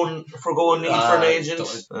forgoing need for an agent.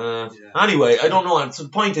 Anyway, I don't know. So the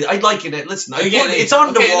point is, I'd like it. Listen, it's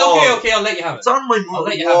on the wall. Okay, I'll let you have it. It's on my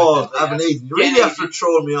wall. Have an agent. You really have to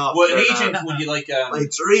throw me off. Well, an agent, would you like? My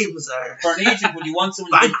dreams are. For an agent, would you want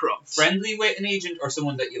someone bankrupt, friendly with an agent, or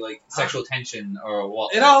someone that you like sexual tension, or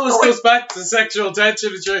what? It always goes back to sexual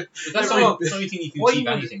tension. That's the only thing you can achieve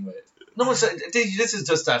anything with. No, this is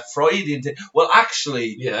just that Freudian thing. Well,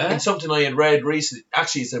 actually, in something I had read recently,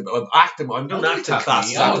 actually, it's I'm doing acting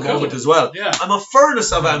classes at the moment as well. Yeah. I'm a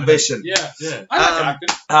furnace of ambition. Yeah. I like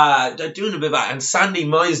acting. They're doing a bit of that. And Sandy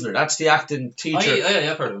Meisner, that's the acting teacher.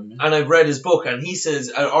 I've heard of him. And I've read his book, and he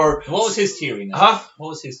says, what was his theory now? Huh? What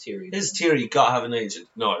was his theory? His theory, you gotta have an agent.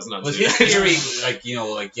 No, it's not. Was his theory,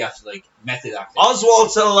 you have to, method acting?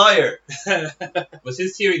 Oswald's a liar. Was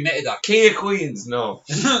his theory method acting? King of Queens, no.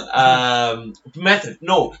 Method,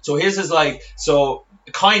 no. So his is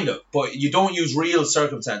kind of, but you don't use real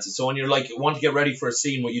circumstances. So when you're want to get ready for a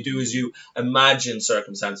scene, what you do is you imagine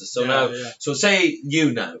circumstances. So so say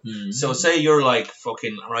you now. Mm-hmm. So say you're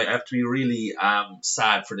fucking I have to be really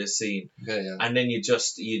sad for this scene. Okay, yeah. And then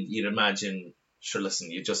you'd imagine Sure, listen,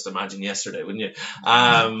 you just imagine yesterday, wouldn't you?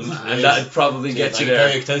 And that'd probably get you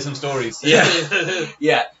there. Tell you some stories. Yeah,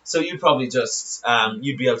 yeah. So you'd probably just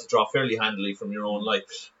you'd be able to draw fairly handily from your own life.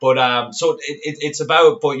 But so it's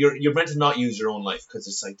about, but you're meant to not use your own life because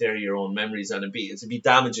it's like they're your own memories, and it'd be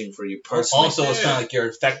damaging for you personally. Also, it's kind of like you're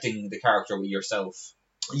affecting the character with yourself.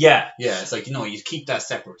 Yeah. Yeah, it's like, you keep that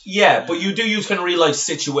separate. Yeah, but you do use kind of real life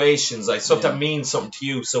situations, like stuff that means something to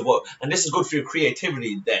you. So what? And this is good for your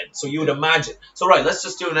creativity then. So you would imagine. So right, let's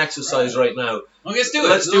just do an exercise right now. Okay, let's do it.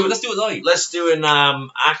 Let's do it live. Let's do an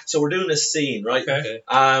act. So we're doing a scene, right? Okay.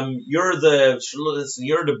 You're the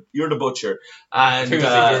butcher, and you're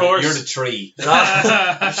the tree.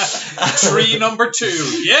 Tree number 2.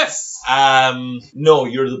 Yes. No,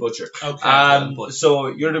 you're the butcher. Okay. So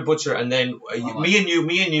you're the butcher, and then me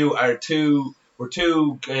and you are we're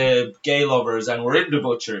two gay lovers, and we're into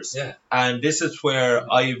butchers. Yeah. And this is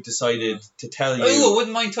where I've decided to tell you. Oh, I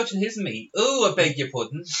wouldn't mind touching his meat. Oh, I beg your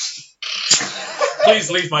pudding.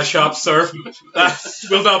 Please leave my shop, sir. That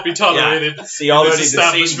will not be tolerated. Yeah. See, already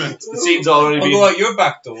the scene's already been. I'll go out your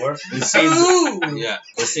back door. The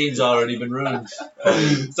scene's already been ruined.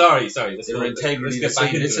 Sorry. Your integrity. This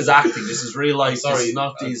is acting. This is real life. This is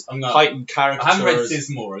not these heightened characters. I haven't read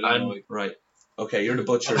Sismore. Right. Okay, you're the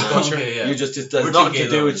butcher now. Okay, yeah. You just there's nothing to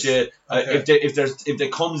do with you. If there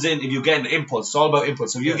comes in, if you get an impulse, it's all about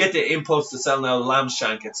impulse. So if you get the impulse to sell now lamb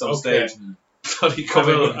shank at some stage, bloody come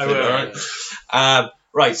in with it, alright?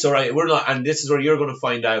 Right, so we're not, and this is where you're going to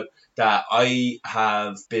find out that I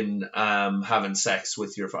have been having sex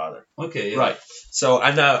with your father. Okay, yeah. Right. So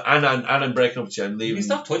and I'm breaking up with you. I'm leaving. You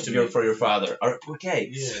stop touching me for your father. Okay.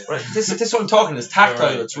 Yeah. Right. This is what I'm talking. It's tactile.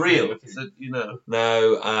 Right. It's real. Okay. So, Now.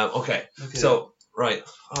 Okay. So right.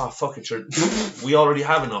 Oh fuck it. We already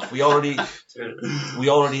have enough. We already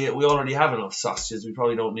have enough sausages. We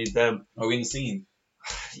probably don't need them. Are we in the scene?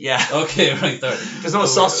 Yeah. Okay, right there. There's no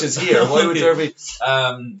sausages here. Why would there be?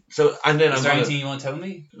 So and then is there anything you want to tell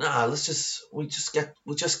me? Nah. We'll just get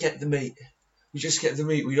the meat. We just get the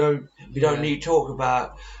meat. We don't need to talk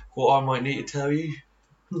about what I might need to tell you.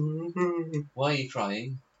 Why are you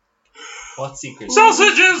crying? What secret?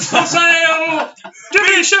 Sausages for sale!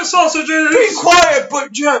 Delicious sausages! Be quiet,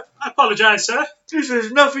 butcher! I apologise, sir. This has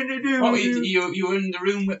nothing to do with you were in the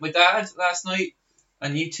room with my dad last night,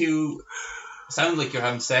 and you two sound like you're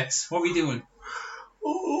having sex. What were you doing?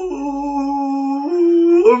 Oh,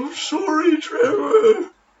 I'm sorry, Trevor.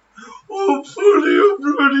 I'm fully a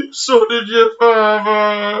bloody son of your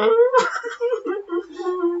father.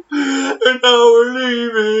 And now we're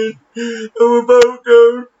leaving. And we're both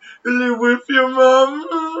going to live with your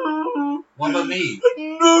mum. What about me?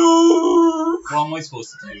 No. What am I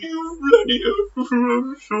supposed to do? You bloody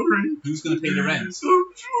I'm sorry. Who's going to pay the rent? I'm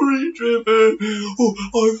sorry, Trevor. Oh,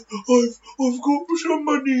 I've got some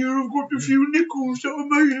money here. I've got a few nickels that I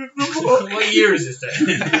made in the pocket. What year is this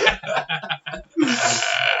then?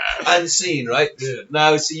 And scene, right? Yeah.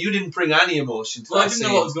 Now, so you didn't bring any emotion to that I didn't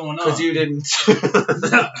know what was going on. because you didn't.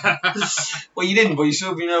 Well, you didn't, but you should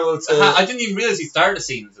have been able to. I didn't even realise he started the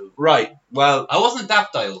scene. Right. Well, I wasn't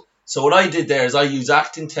dactyl. so what I did there is I used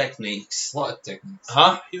acting techniques. What techniques?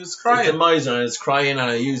 Huh? He was crying. The miser, I was crying, and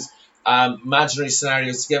I used imaginary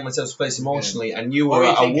scenarios to get myself to place emotionally. And you were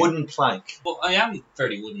a wooden plank. Well, I am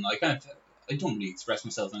fairly wooden. I don't really express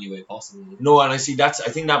myself any way possible. No, and I think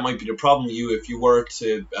that might be the problem with you if you were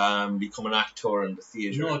to become an actor in the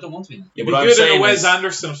theatre. No, I don't want to be. Yeah, but but I'm I'm good in saying a Wes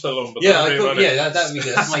Anderson film. But yeah, I could. Yeah, that'd be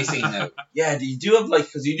that's my scene now. Yeah, you do have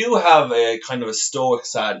because you do have a kind of a stoic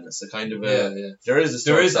sadness, a kind of a. There is a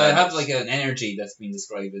stoic sadness. I have like an energy that's been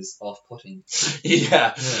described as off-putting.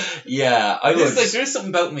 Yeah. There is something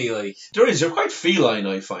about me like. There is. You're quite feline,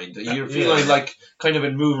 I find. You're feline, like kind of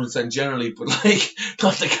in movements and generally, but like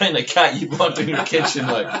not the kind of cat you want in your kitchen,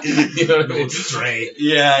 like you know what I mean? Stray.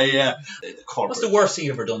 Yeah. What's the worst thing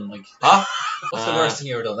you ever done, like? Huh? What's the worst thing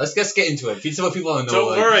you ever done? Let's get into it. People want to know.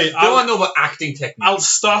 Don't worry. They want to know about acting techniques. I'll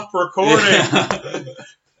stop recording.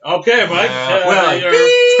 Okay, Mike.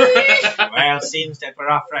 Well, seems that we're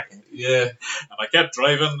off record. Yeah. And I kept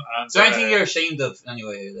driving. And is there anything you're ashamed of,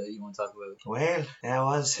 anyway, that you want to talk about? Well, there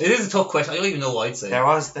was. It is a tough question. I don't even know what I'd say. There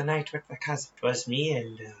was the night with my cousin. It was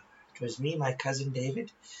me, my cousin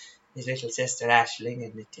David, his little sister Aisling,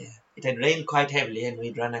 and it had rained quite heavily, and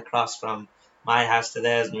we'd run across from my house to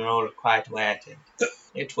theirs, and we were all quite wet. And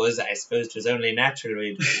it was only natural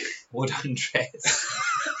we would undress.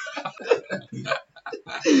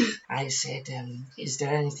 I said, is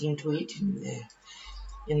there anything to eat? And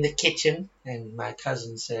in the kitchen, and my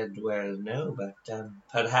cousin said, well, no, but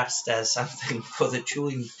perhaps there's something for the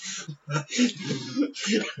chewing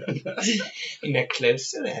in a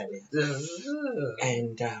closer area.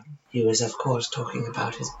 And he was, of course, talking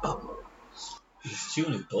about his bum. He's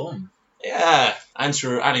chewing his bum. Yeah, and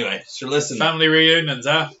sure. Anyway, sure. Listen, family reunions,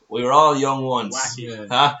 huh? We were all young once. Yeah.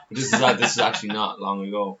 Huh? This is actually not long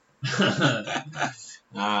ago.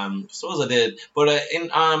 Suppose I did, but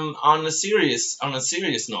on a serious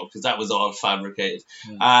note, because that was all fabricated.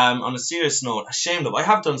 On a serious note, ashamed of. I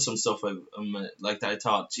have done some stuff like that. I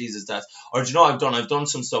thought, Jesus, or do you know what I've done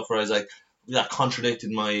some stuff where I was like, that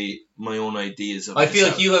contradicted my own ideas of I feel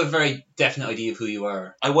myself. like you have a very definite idea of who you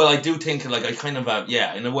are. I do think like I kind of have,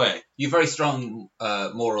 in a way. You have very strong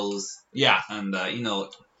morals. Yeah. And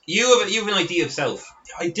you have an idea of self.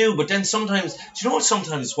 I do, but then sometimes, do you know what?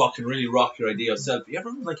 Sometimes what can really rock your idea of self? You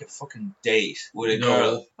ever been like a fucking date with a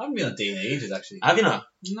girl? I haven't been on a date in ages, actually. Have you not?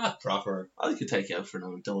 Not proper. I could take you out for a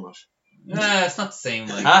donut. Nah, it's not the same.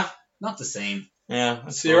 Like, huh? Not the same. Yeah.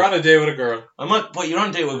 So you're on a date with a girl. But you're on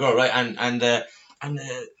a date with a girl, right? And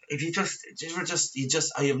if you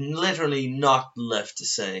I have literally not left to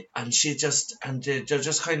say, and they're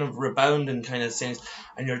just kind of rebounding kind of things,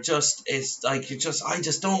 and I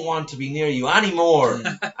just don't want to be near you anymore,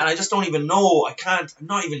 and I just don't even know, I'm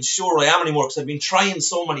not even sure I am anymore, because I've been trying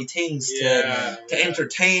so many things to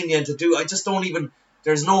entertain you and to do, I just don't even,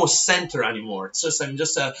 there's no center anymore. It's just, I'm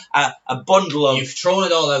just a bundle of... You've thrown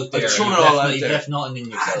it all out there. You've left nothing in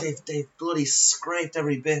yourself. They've bloody scraped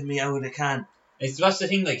every bit of me out they can. That's the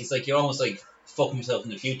thing, like, it's like you're almost like fucking yourself in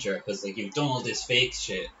the future, because like you've done all this fake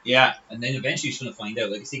shit. Yeah. And then eventually she's going to find out,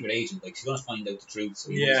 like a secret agent, like she's going to find out the truth. So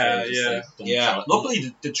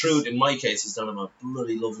Luckily the truth in my case is that I'm a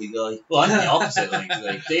bloody lovely guy. Well, I'm the opposite.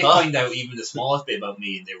 Like they find out even the smallest bit about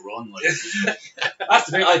me and they run. Like that's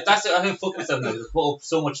the thing. I don't fuck myself now. I put up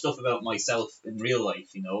so much stuff about myself in real life,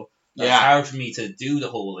 It's hard for me to do the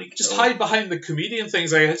whole like. Just hide behind the comedian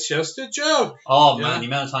things. Like, it's just a joke. Oh man, the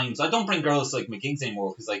amount of times I don't bring girls to like my gigs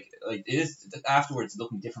anymore, because like it is afterwards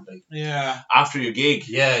looking differently. Yeah. After your gig.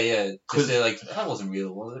 Yeah. Because they're like, that wasn't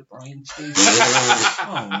real, was it, Brian?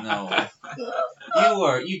 Oh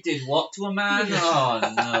no. You did what to a man? Oh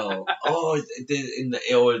no. Oh,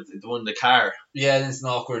 the one in the car. Yeah, and it's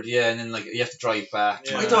awkward. Yeah, and then like you have to drive back.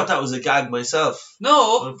 Yeah. I thought that was a gag myself.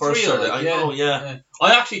 No, it's real. I know. Yeah.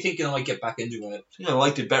 I actually think I might get back into it. I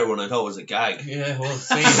liked it better when I thought it was a gag. Yeah, well,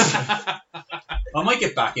 same. I might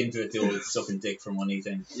get back into it, the old sucking dick for money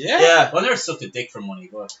thing. Yeah. Well, I never sucked a dick for money,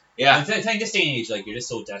 but I think this day and age, like, you're just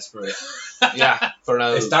so desperate. Yeah, for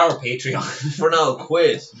now. It's our Patreon. For now,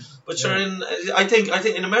 quit. But sure, I think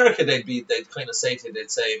in America they'd kind of say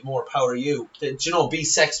they'd say more power you. Be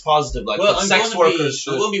sex positive, like sex workers.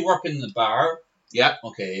 I'm going to be working in the bar. Yeah.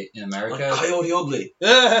 Okay, in America. Like Coyote Ugly.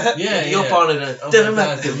 Yeah. Up on it.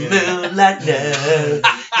 Moonlight now.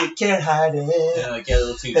 You can't hide it. Yeah, I get a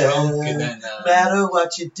little too drunk, and then matter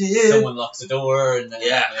what you do, someone locks the door, and then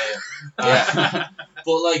yeah.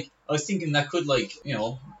 But like, I was thinking that could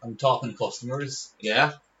I'm talking to customers.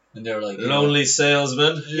 Yeah. And they're like, lonely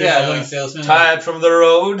salesman. Yeah, lonely salesman. Tired from the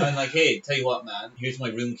road. I'm like, hey, tell you what, man. Here's my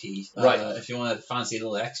room key. Right. If you want to fancy a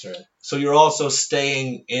little extra. So you're also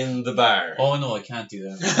staying in the bar. Oh no, I can't do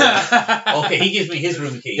that. Okay, he gives me his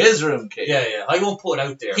room key. His room key. Yeah. I won't put it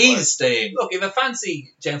out there. He's staying. Look, if a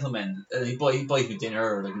fancy gentleman, he buys me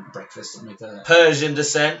dinner or like breakfast, something like that. Persian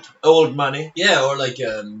descent, old money. Yeah, or like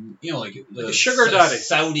the sugar daddy,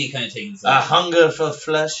 Saudi kind of things. A hunger for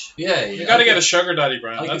flesh. Yeah. You gotta get a sugar daddy,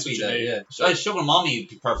 Brian. That's what you need. Yeah. Sugar mommy would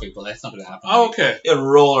be perfect, but that's not gonna happen. Oh, okay. You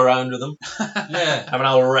roll around with them. Yeah. Have an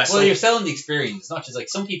hour wrestle. Well, you're selling the experience. It's not just like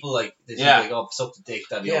some people like. Like, oh, suck the dick,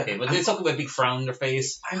 that'd be okay. But they talk about a big frown on their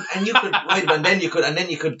face. And you could and then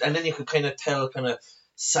you could kind of tell kind of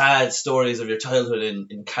sad stories of your childhood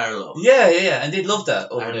in Carlo. Yeah, and they'd love that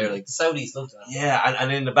over there. Like the Saudis love that. Yeah,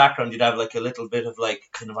 and in the background you'd have like a little bit of like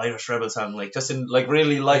kind of Irish rebel song, like just in like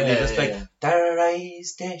really lightly, their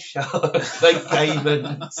eyes they shone like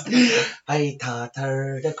diamonds. I thought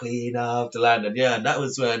her the queen of the land, and that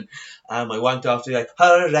was when I went off to like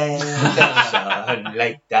her eyes shone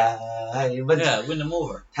like diamonds. Yeah, win them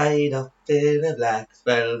over. Tied up in a black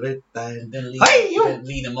velvet band. Then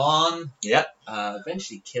lead them on. Yeah.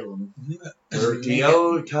 Eventually kill him. Dirty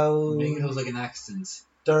old town. Make it look like an accident.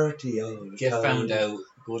 Dirty old Get town. found out.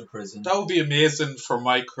 Go to prison. That would be amazing for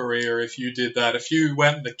my career if you did that. If you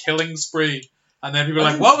went on the killing spree. And then people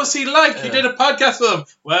are like, what was he like? You did a podcast with him.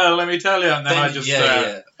 Well, let me tell you. And then I just...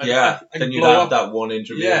 then you'd have that one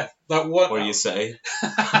interview. Yeah. That one. What do you say? Me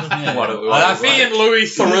and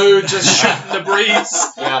Louis Theroux just shooting the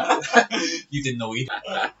breeze. Yeah. You didn't know either.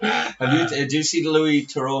 Did you see the Louis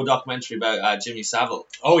Theroux documentary about Jimmy Savile?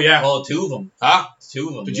 Oh yeah. Oh, 2 of them. Huh? 2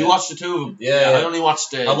 of them. Did you watch the 2 of them? Yeah. I only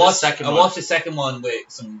watched the second one. I watched the second one with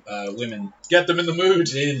some women. Get them in the mood.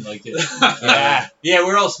 They didn't like it. Yeah,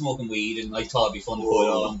 we're all smoking weed, and I thought it'd be fun to put it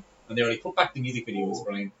on. And they were like, put back the music videos,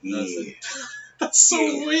 Brian. That's so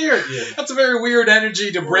weird. Yeah. That's a very weird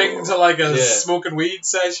energy to bring to like a smoking weed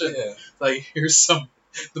session. Yeah. Like, here's the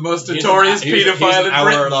most notorious paedophile in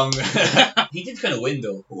Britain. Long. He did kind of win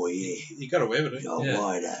though. Oh yeah. He got away with it.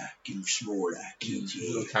 Give smaller,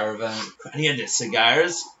 little caravan. He had the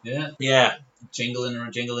cigars. Yeah. Yeah. Jingling.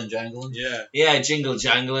 Yeah. Yeah, jingle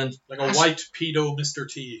jangling. Like a white pedo Mr.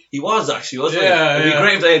 T. He was actually, wasn't he? Yeah. It'd be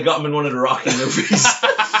great if they had got him in one of the Rocky movies.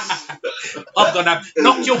 I'm gonna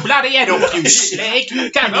knock your bloody head off, you snake!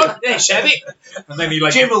 Come on, there, Chevy! And then he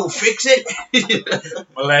like Jim will fix it.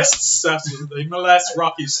 molests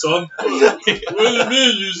Rocky's son. What do you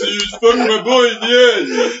mean? You see, you fucking my boy in the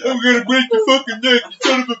head. I'm gonna break your fucking neck, you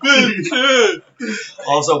son of a bitch.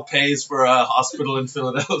 Also pays for a hospital in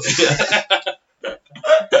Philadelphia.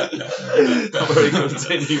 Where he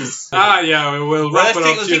continues. We'll wrap it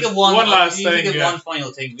up. Let's think of one last thing. One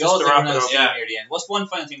final thing. We also wrap it up. Near the end. What's one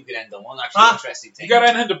final thing we could end on? One actually interesting thing. You got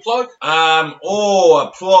anything to plug? A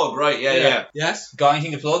plug, right? Yeah. Yes. Got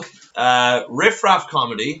anything to plug? Riff Raff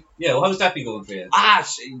Comedy. Yeah, well, how's that been going for you?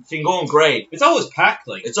 It's been going great. It's always packed,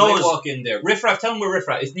 like. It's always. Walk in there. Riff Raff, tell them where Riff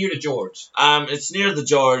Raff. It's near the George. It's near the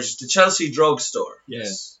George, the Chelsea Drugstore.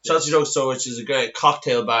 Yes. Chelsea Drugstore, which is a great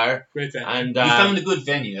cocktail bar. Great venue. And we found a good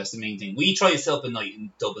venue. That's the main thing. We tried this up a night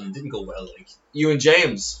in Dublin. It didn't go well, like. You and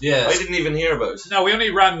James. Yeah. I didn't even hear about it. No, we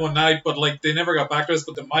only ran one night, but like they never got back to us.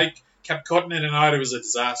 But the mic kept cutting in and out. It was a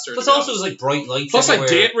disaster. Plus, also, it was like bright lights. Plus, everywhere.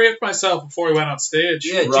 I date raped myself before we went on stage.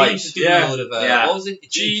 Yeah, right. James was doing a load of what was it?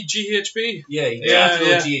 GHB. Yeah, he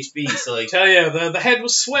did GHB. So like, tell you, the head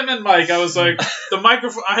was swimming, Mike. I was like, the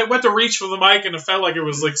microphone. I went to reach for the mic, and it felt like it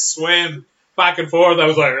was like swaying back and forth. I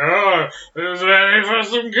was like, is ready for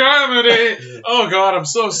some comedy? Oh God, I'm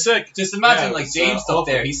so sick. Just imagine like James up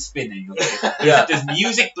there, he's spinning. Okay? Yeah. There's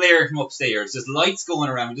music blaring from upstairs. There's lights going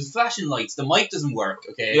around. There's flashing lights. The mic doesn't work.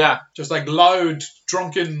 Okay. Yeah. Just like loud,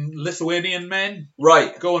 drunken Lithuanian men.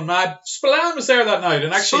 Right. Going mad. Spillane was there that night,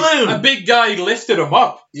 and actually Spillane. a big guy lifted him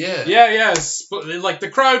up. Yeah. Yeah. Like the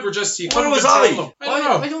crowd were just. Where was I?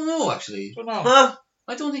 I don't know actually. Huh?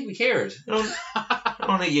 I don't think we cared. I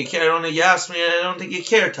don't think you care. I don't think you asked me. I don't think you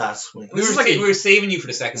care to ask me. We were saving you for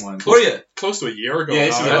the second one. Were you? Close to a year ago. Yeah,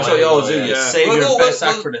 that's what you always do. You save your best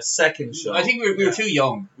act for the second show. I think we were too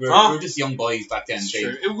young. We were just young boys back then.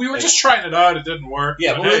 We were just trying it out. It didn't work.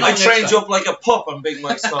 Yeah, but I trained you up like a pup on Big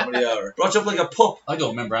Mike's Comedy Hour. Brought you up like a pup. I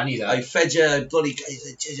don't remember any of that. I fed you bloody.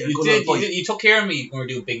 You took care of me when we were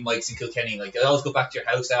doing Big Mike's in Kilkenny. Like I'd always go back to your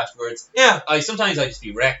house afterwards. Yeah. Sometimes I'd just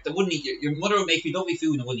be wrecked. I wouldn't eat. Your mother would make me lovely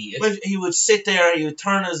food and I wouldn't eat it. But he would sit there. He would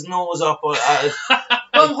turn his nose up. I'm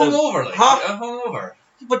hungover. I'm hungover.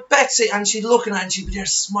 But Betsy, and she'd look at it and she'd be there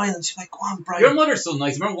smiling. She'd be like, go on, Brian. Your mother's so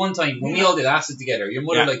nice. I remember one time when we all did acid together, your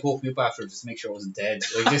mother like woke me up after just to make sure I wasn't dead.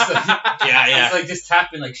 Like just it's like just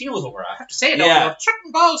tapping, like she knows what we're at. I have to say it, you're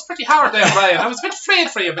tripping balls pretty hard there, Brian. I was a bit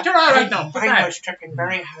afraid for you, but you're alright now. I was tripping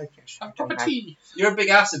very hard. Have a cup of tea. You're a big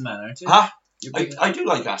acid man, aren't you? Huh? I do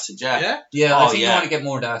like acid, yeah. Yeah, I think you want to get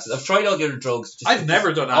more into acid. I've tried all the other drugs. I've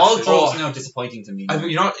never done acid. All drugs now are disappointing to me.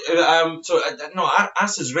 Acid's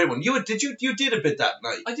a great one. You did a bit that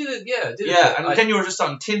night. I did it, yeah. And then you were just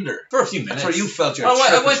on Tinder. For a few minutes. That's where you felt your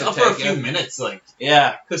I went up for a few minutes, like.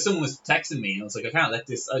 Yeah. Because someone was texting me, and I was like, I can't let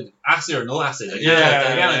this, acid or no acid. I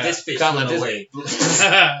can't let this fish run away.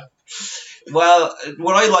 Well,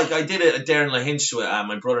 what I did it at Darren LaHinch with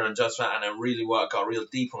my brother and Joshua, and I really got real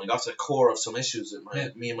deep when I got to the core of some issues with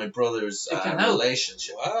me and my brother's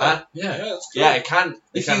relationship. Wow. Yeah, that's cool. Yeah, it can.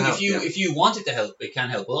 If you want it to help, it can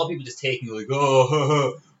help. A lot of people just take me like,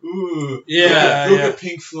 look at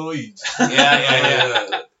Pink Floyd.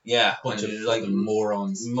 Yeah, bunch of like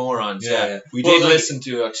morons. Yeah. We did listen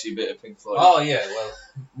to actually a bit of Pink Floyd. Oh yeah, well,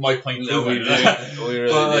 my point. No, we did. We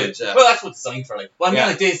really did. Yeah. Well, that's what it's designed for. Like, well, I mean,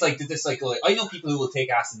 like this, I know people who will take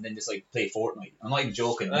acid and then just like play Fortnite. I'm not even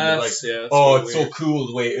joking. It's so cool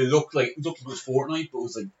the way it looked like it was Fortnite, but it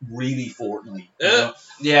was like really Fortnite.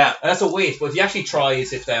 Yeah, that's a waste. But if you actually try,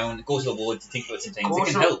 sit down, go to the woods, think about some things, it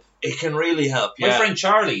can help. It can really help. My friend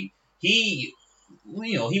Charlie, he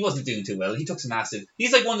wasn't doing too well. He took some acid.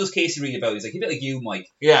 He's like one of those cases you read about. He's like a bit like you, Mike.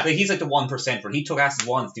 Yeah. Like he's like the 1%. Where he took acid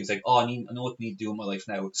once. He was like, I know what I need to do in my life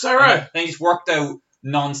now. Is that right? And he just worked out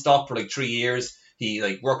non-stop for like 3 years. He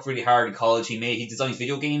like worked really hard in college. He designs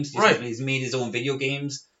video games. He's made his own video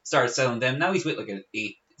games. started selling them. Now he's with like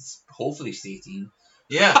hopefully she's 18.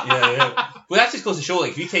 Yeah. But that just goes to show,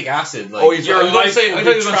 like, if you take acid, like... I thought you were going to say a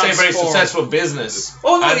very successful business.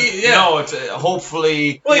 Oh, no, No, it's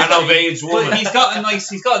hopefully an of-age woman. But he's got a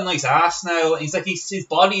nice ass now. He's like, his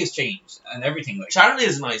body has changed and everything. Like Charlie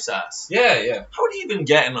has a nice ass. Yeah. How do you even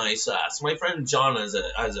get a nice ass? My friend John has a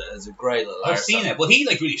great little ass. I've seen it. Well, he,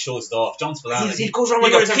 like, really shows it off. John Spillane. He goes around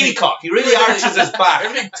like a peacock. He really arches his back.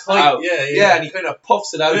 Everything tight. Yeah, and he kind of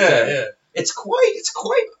puffs it out there. Yeah. It's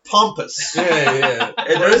quite pompous. Yeah.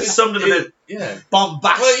 There is something a bit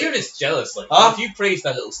bombastic. Well, you're just jealous. Like, if you praise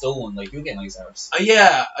that little stone, like, you'll get nice arse.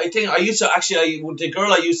 Yeah, I think I used to the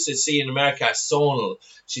girl I used to see in America, Sonal.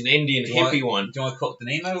 She's an Indian hippie one. Do you want to cut the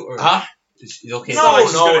name out? Or? Huh? Okay. No. I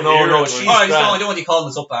don't want you calling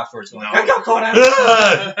us up afterwards. I got caught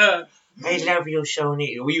out. I love you,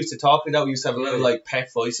 Sony. We used to talk like that. We used to have little like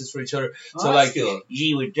pet voices for each other. So like,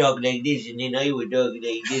 you would talk like this, and then I would talk like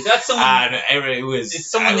this. That's someone.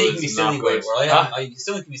 It's someone that you can be silly with.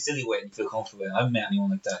 Someone can be silly with and feel comfortable with. I haven't met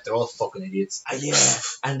anyone like that. They're all fucking idiots. Yeah,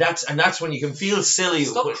 and that's when you can feel silly.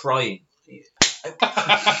 Stop crying.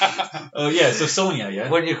 Oh yeah, so Sonia, yeah.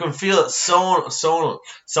 When you can feel Sonia's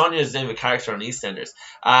the name of a character on EastEnders.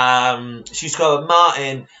 She's called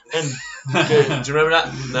Martin. And do you remember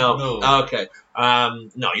that? No. Okay.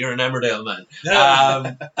 No, you're an Emmerdale man.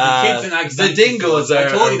 Kids in Ag Science. The dingoes are. I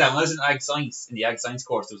told you that when I was in Ag Science, in the Ag Science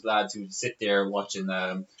course, there was lads who would sit there watching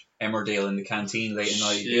Emmerdale in the canteen late at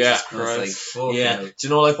night. Yeah, Christ. Like, yeah. Do you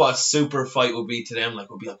know like what a super fight would be to them?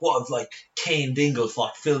 Like, would be like, what if like Kane Dingle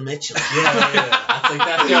fought Phil Mitchell? Yeah.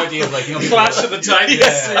 That's the idea of like, you know, Clash of the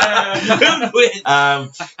Titans. Who'd win?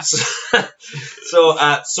 So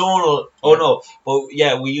Sonal. Oh no, but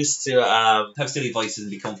yeah, we used to have silly voices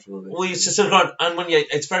and be comfortable with it. We used to sit around, and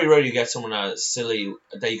it's very rare you get someone silly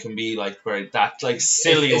that you can be like very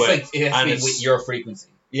silly with. Like, it has to be with your frequency.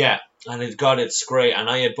 Yeah. And it's great. And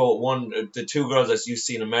I had bought the two girls that you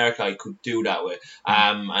see in America, I could do that with.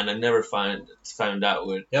 And I never found that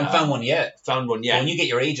with. You haven't found one yet? Found one yet. When you get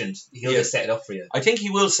your agent, he'll just set it up for you. I think he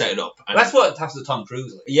will set it up. That's what happens with Tom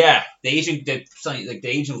Cruise. Like. Yeah. The agent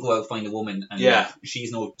will go out and find a woman, and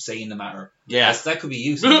she's no say in the matter. Yeah. That could be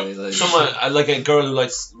you. Like. Someone like a girl who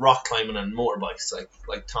likes rock climbing and motorbikes,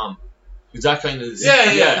 like Tom. Is that kind of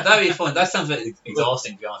that'd be fun. That sounds a bit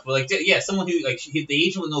exhausting to be honest. But like, someone who like the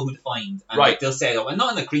agent will know who to find, and like, they'll set it up, and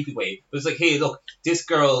not in a creepy way. But it's like, hey, look, this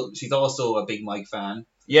girl, she's also a big Mike fan.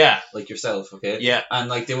 Yeah, like yourself, okay. Yeah, and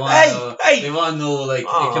like they want to know, like,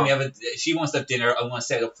 can we have she wants to have dinner. I want to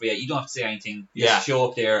set it up for you. You don't have to say anything. Just show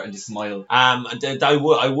up there and just smile.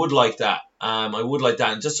 I would like that. I would like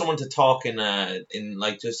that, and just someone to talk in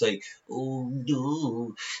like just like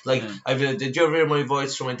like did you ever hear my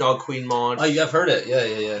voice from my dog Queen Maud? Oh, I've heard it.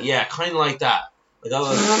 Yeah, kind of like that. Like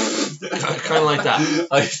kind of like that.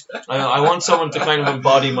 I want someone to kind of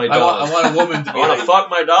embody my dog. I want a woman to be. I want to fuck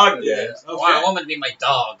my dog. Yeah. I want a woman to be my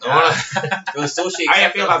dog. I want to associate. How I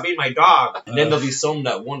feel about being my dog. And then there'll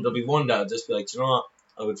be one that'll just be like, you know what?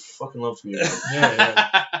 I would fucking love to be your dog.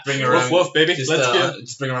 Yeah. Bring her around. Woof, baby. Just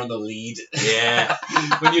bring her around the lead. Yeah.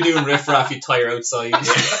 When you're doing riff-raff, you tie her outside.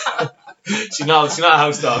 She's not a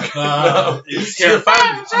house dog. No. She's a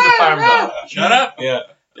farm dog. Shut up. Yeah.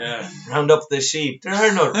 Round up the sheep.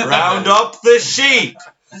 Round up the sheep.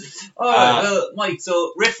 Alright, well, Mike,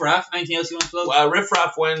 so riff-raff, anything else you want to plug?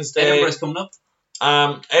 Riff-raff Wednesday. Edinburgh's coming up.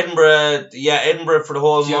 Edinburgh for the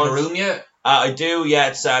whole month. Do you have a room yet? I do, yeah.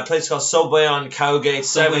 It's a place called Subway on Cowgate.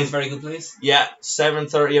 Subway's a very good place. Yeah,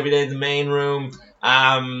 7:30 every day in the main room.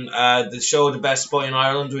 The show The Best Boy in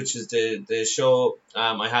Ireland, which is the show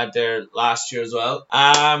I had there last year as well.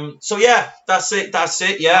 So yeah, that's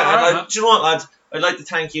it. Yeah, and do you know what, lads? I'd like to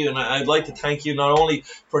thank you, and I'd like to thank you not only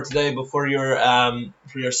for today, but for your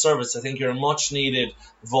service. I think you're a much needed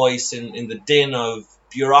voice in the din of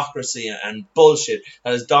bureaucracy and bullshit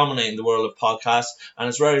that is dominating the world of podcasts, and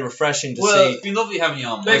it's very refreshing to see. It's been lovely having you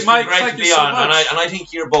on. Big Mike, great to be on, and I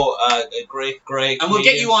think you're both a great. And we'll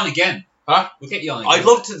get you on again. Huh? We'll get you on again. I'd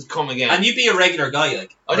love to come again. And you'd be a regular guy,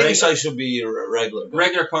 like. I think I should be a regular.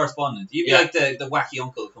 Regular correspondent. You'd be like the wacky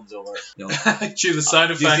uncle who comes over. You know. Choose a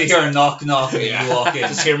side effect. Just hear a knock, and you walk in.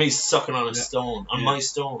 Just hear me sucking on a stone, on my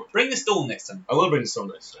stone. Bring the stone next time. I will bring the stone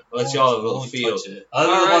next time. Let y'all will feel. I'll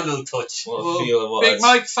do one little touch. Big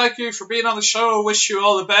Mike, thank you for being on the show. Wish you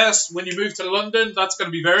all the best. When you move to London, that's going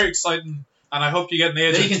to be very exciting. And I hope you get an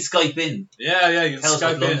agent. Then you can Skype in. Yeah, you can Tell Skype us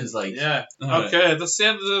what in. London's like. Yeah. Okay, that's the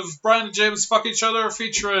end of Brian and James Fuck Each Other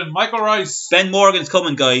featuring Michael Rice. Ben Morgan's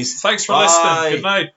coming, guys. Thanks for listening. Good night.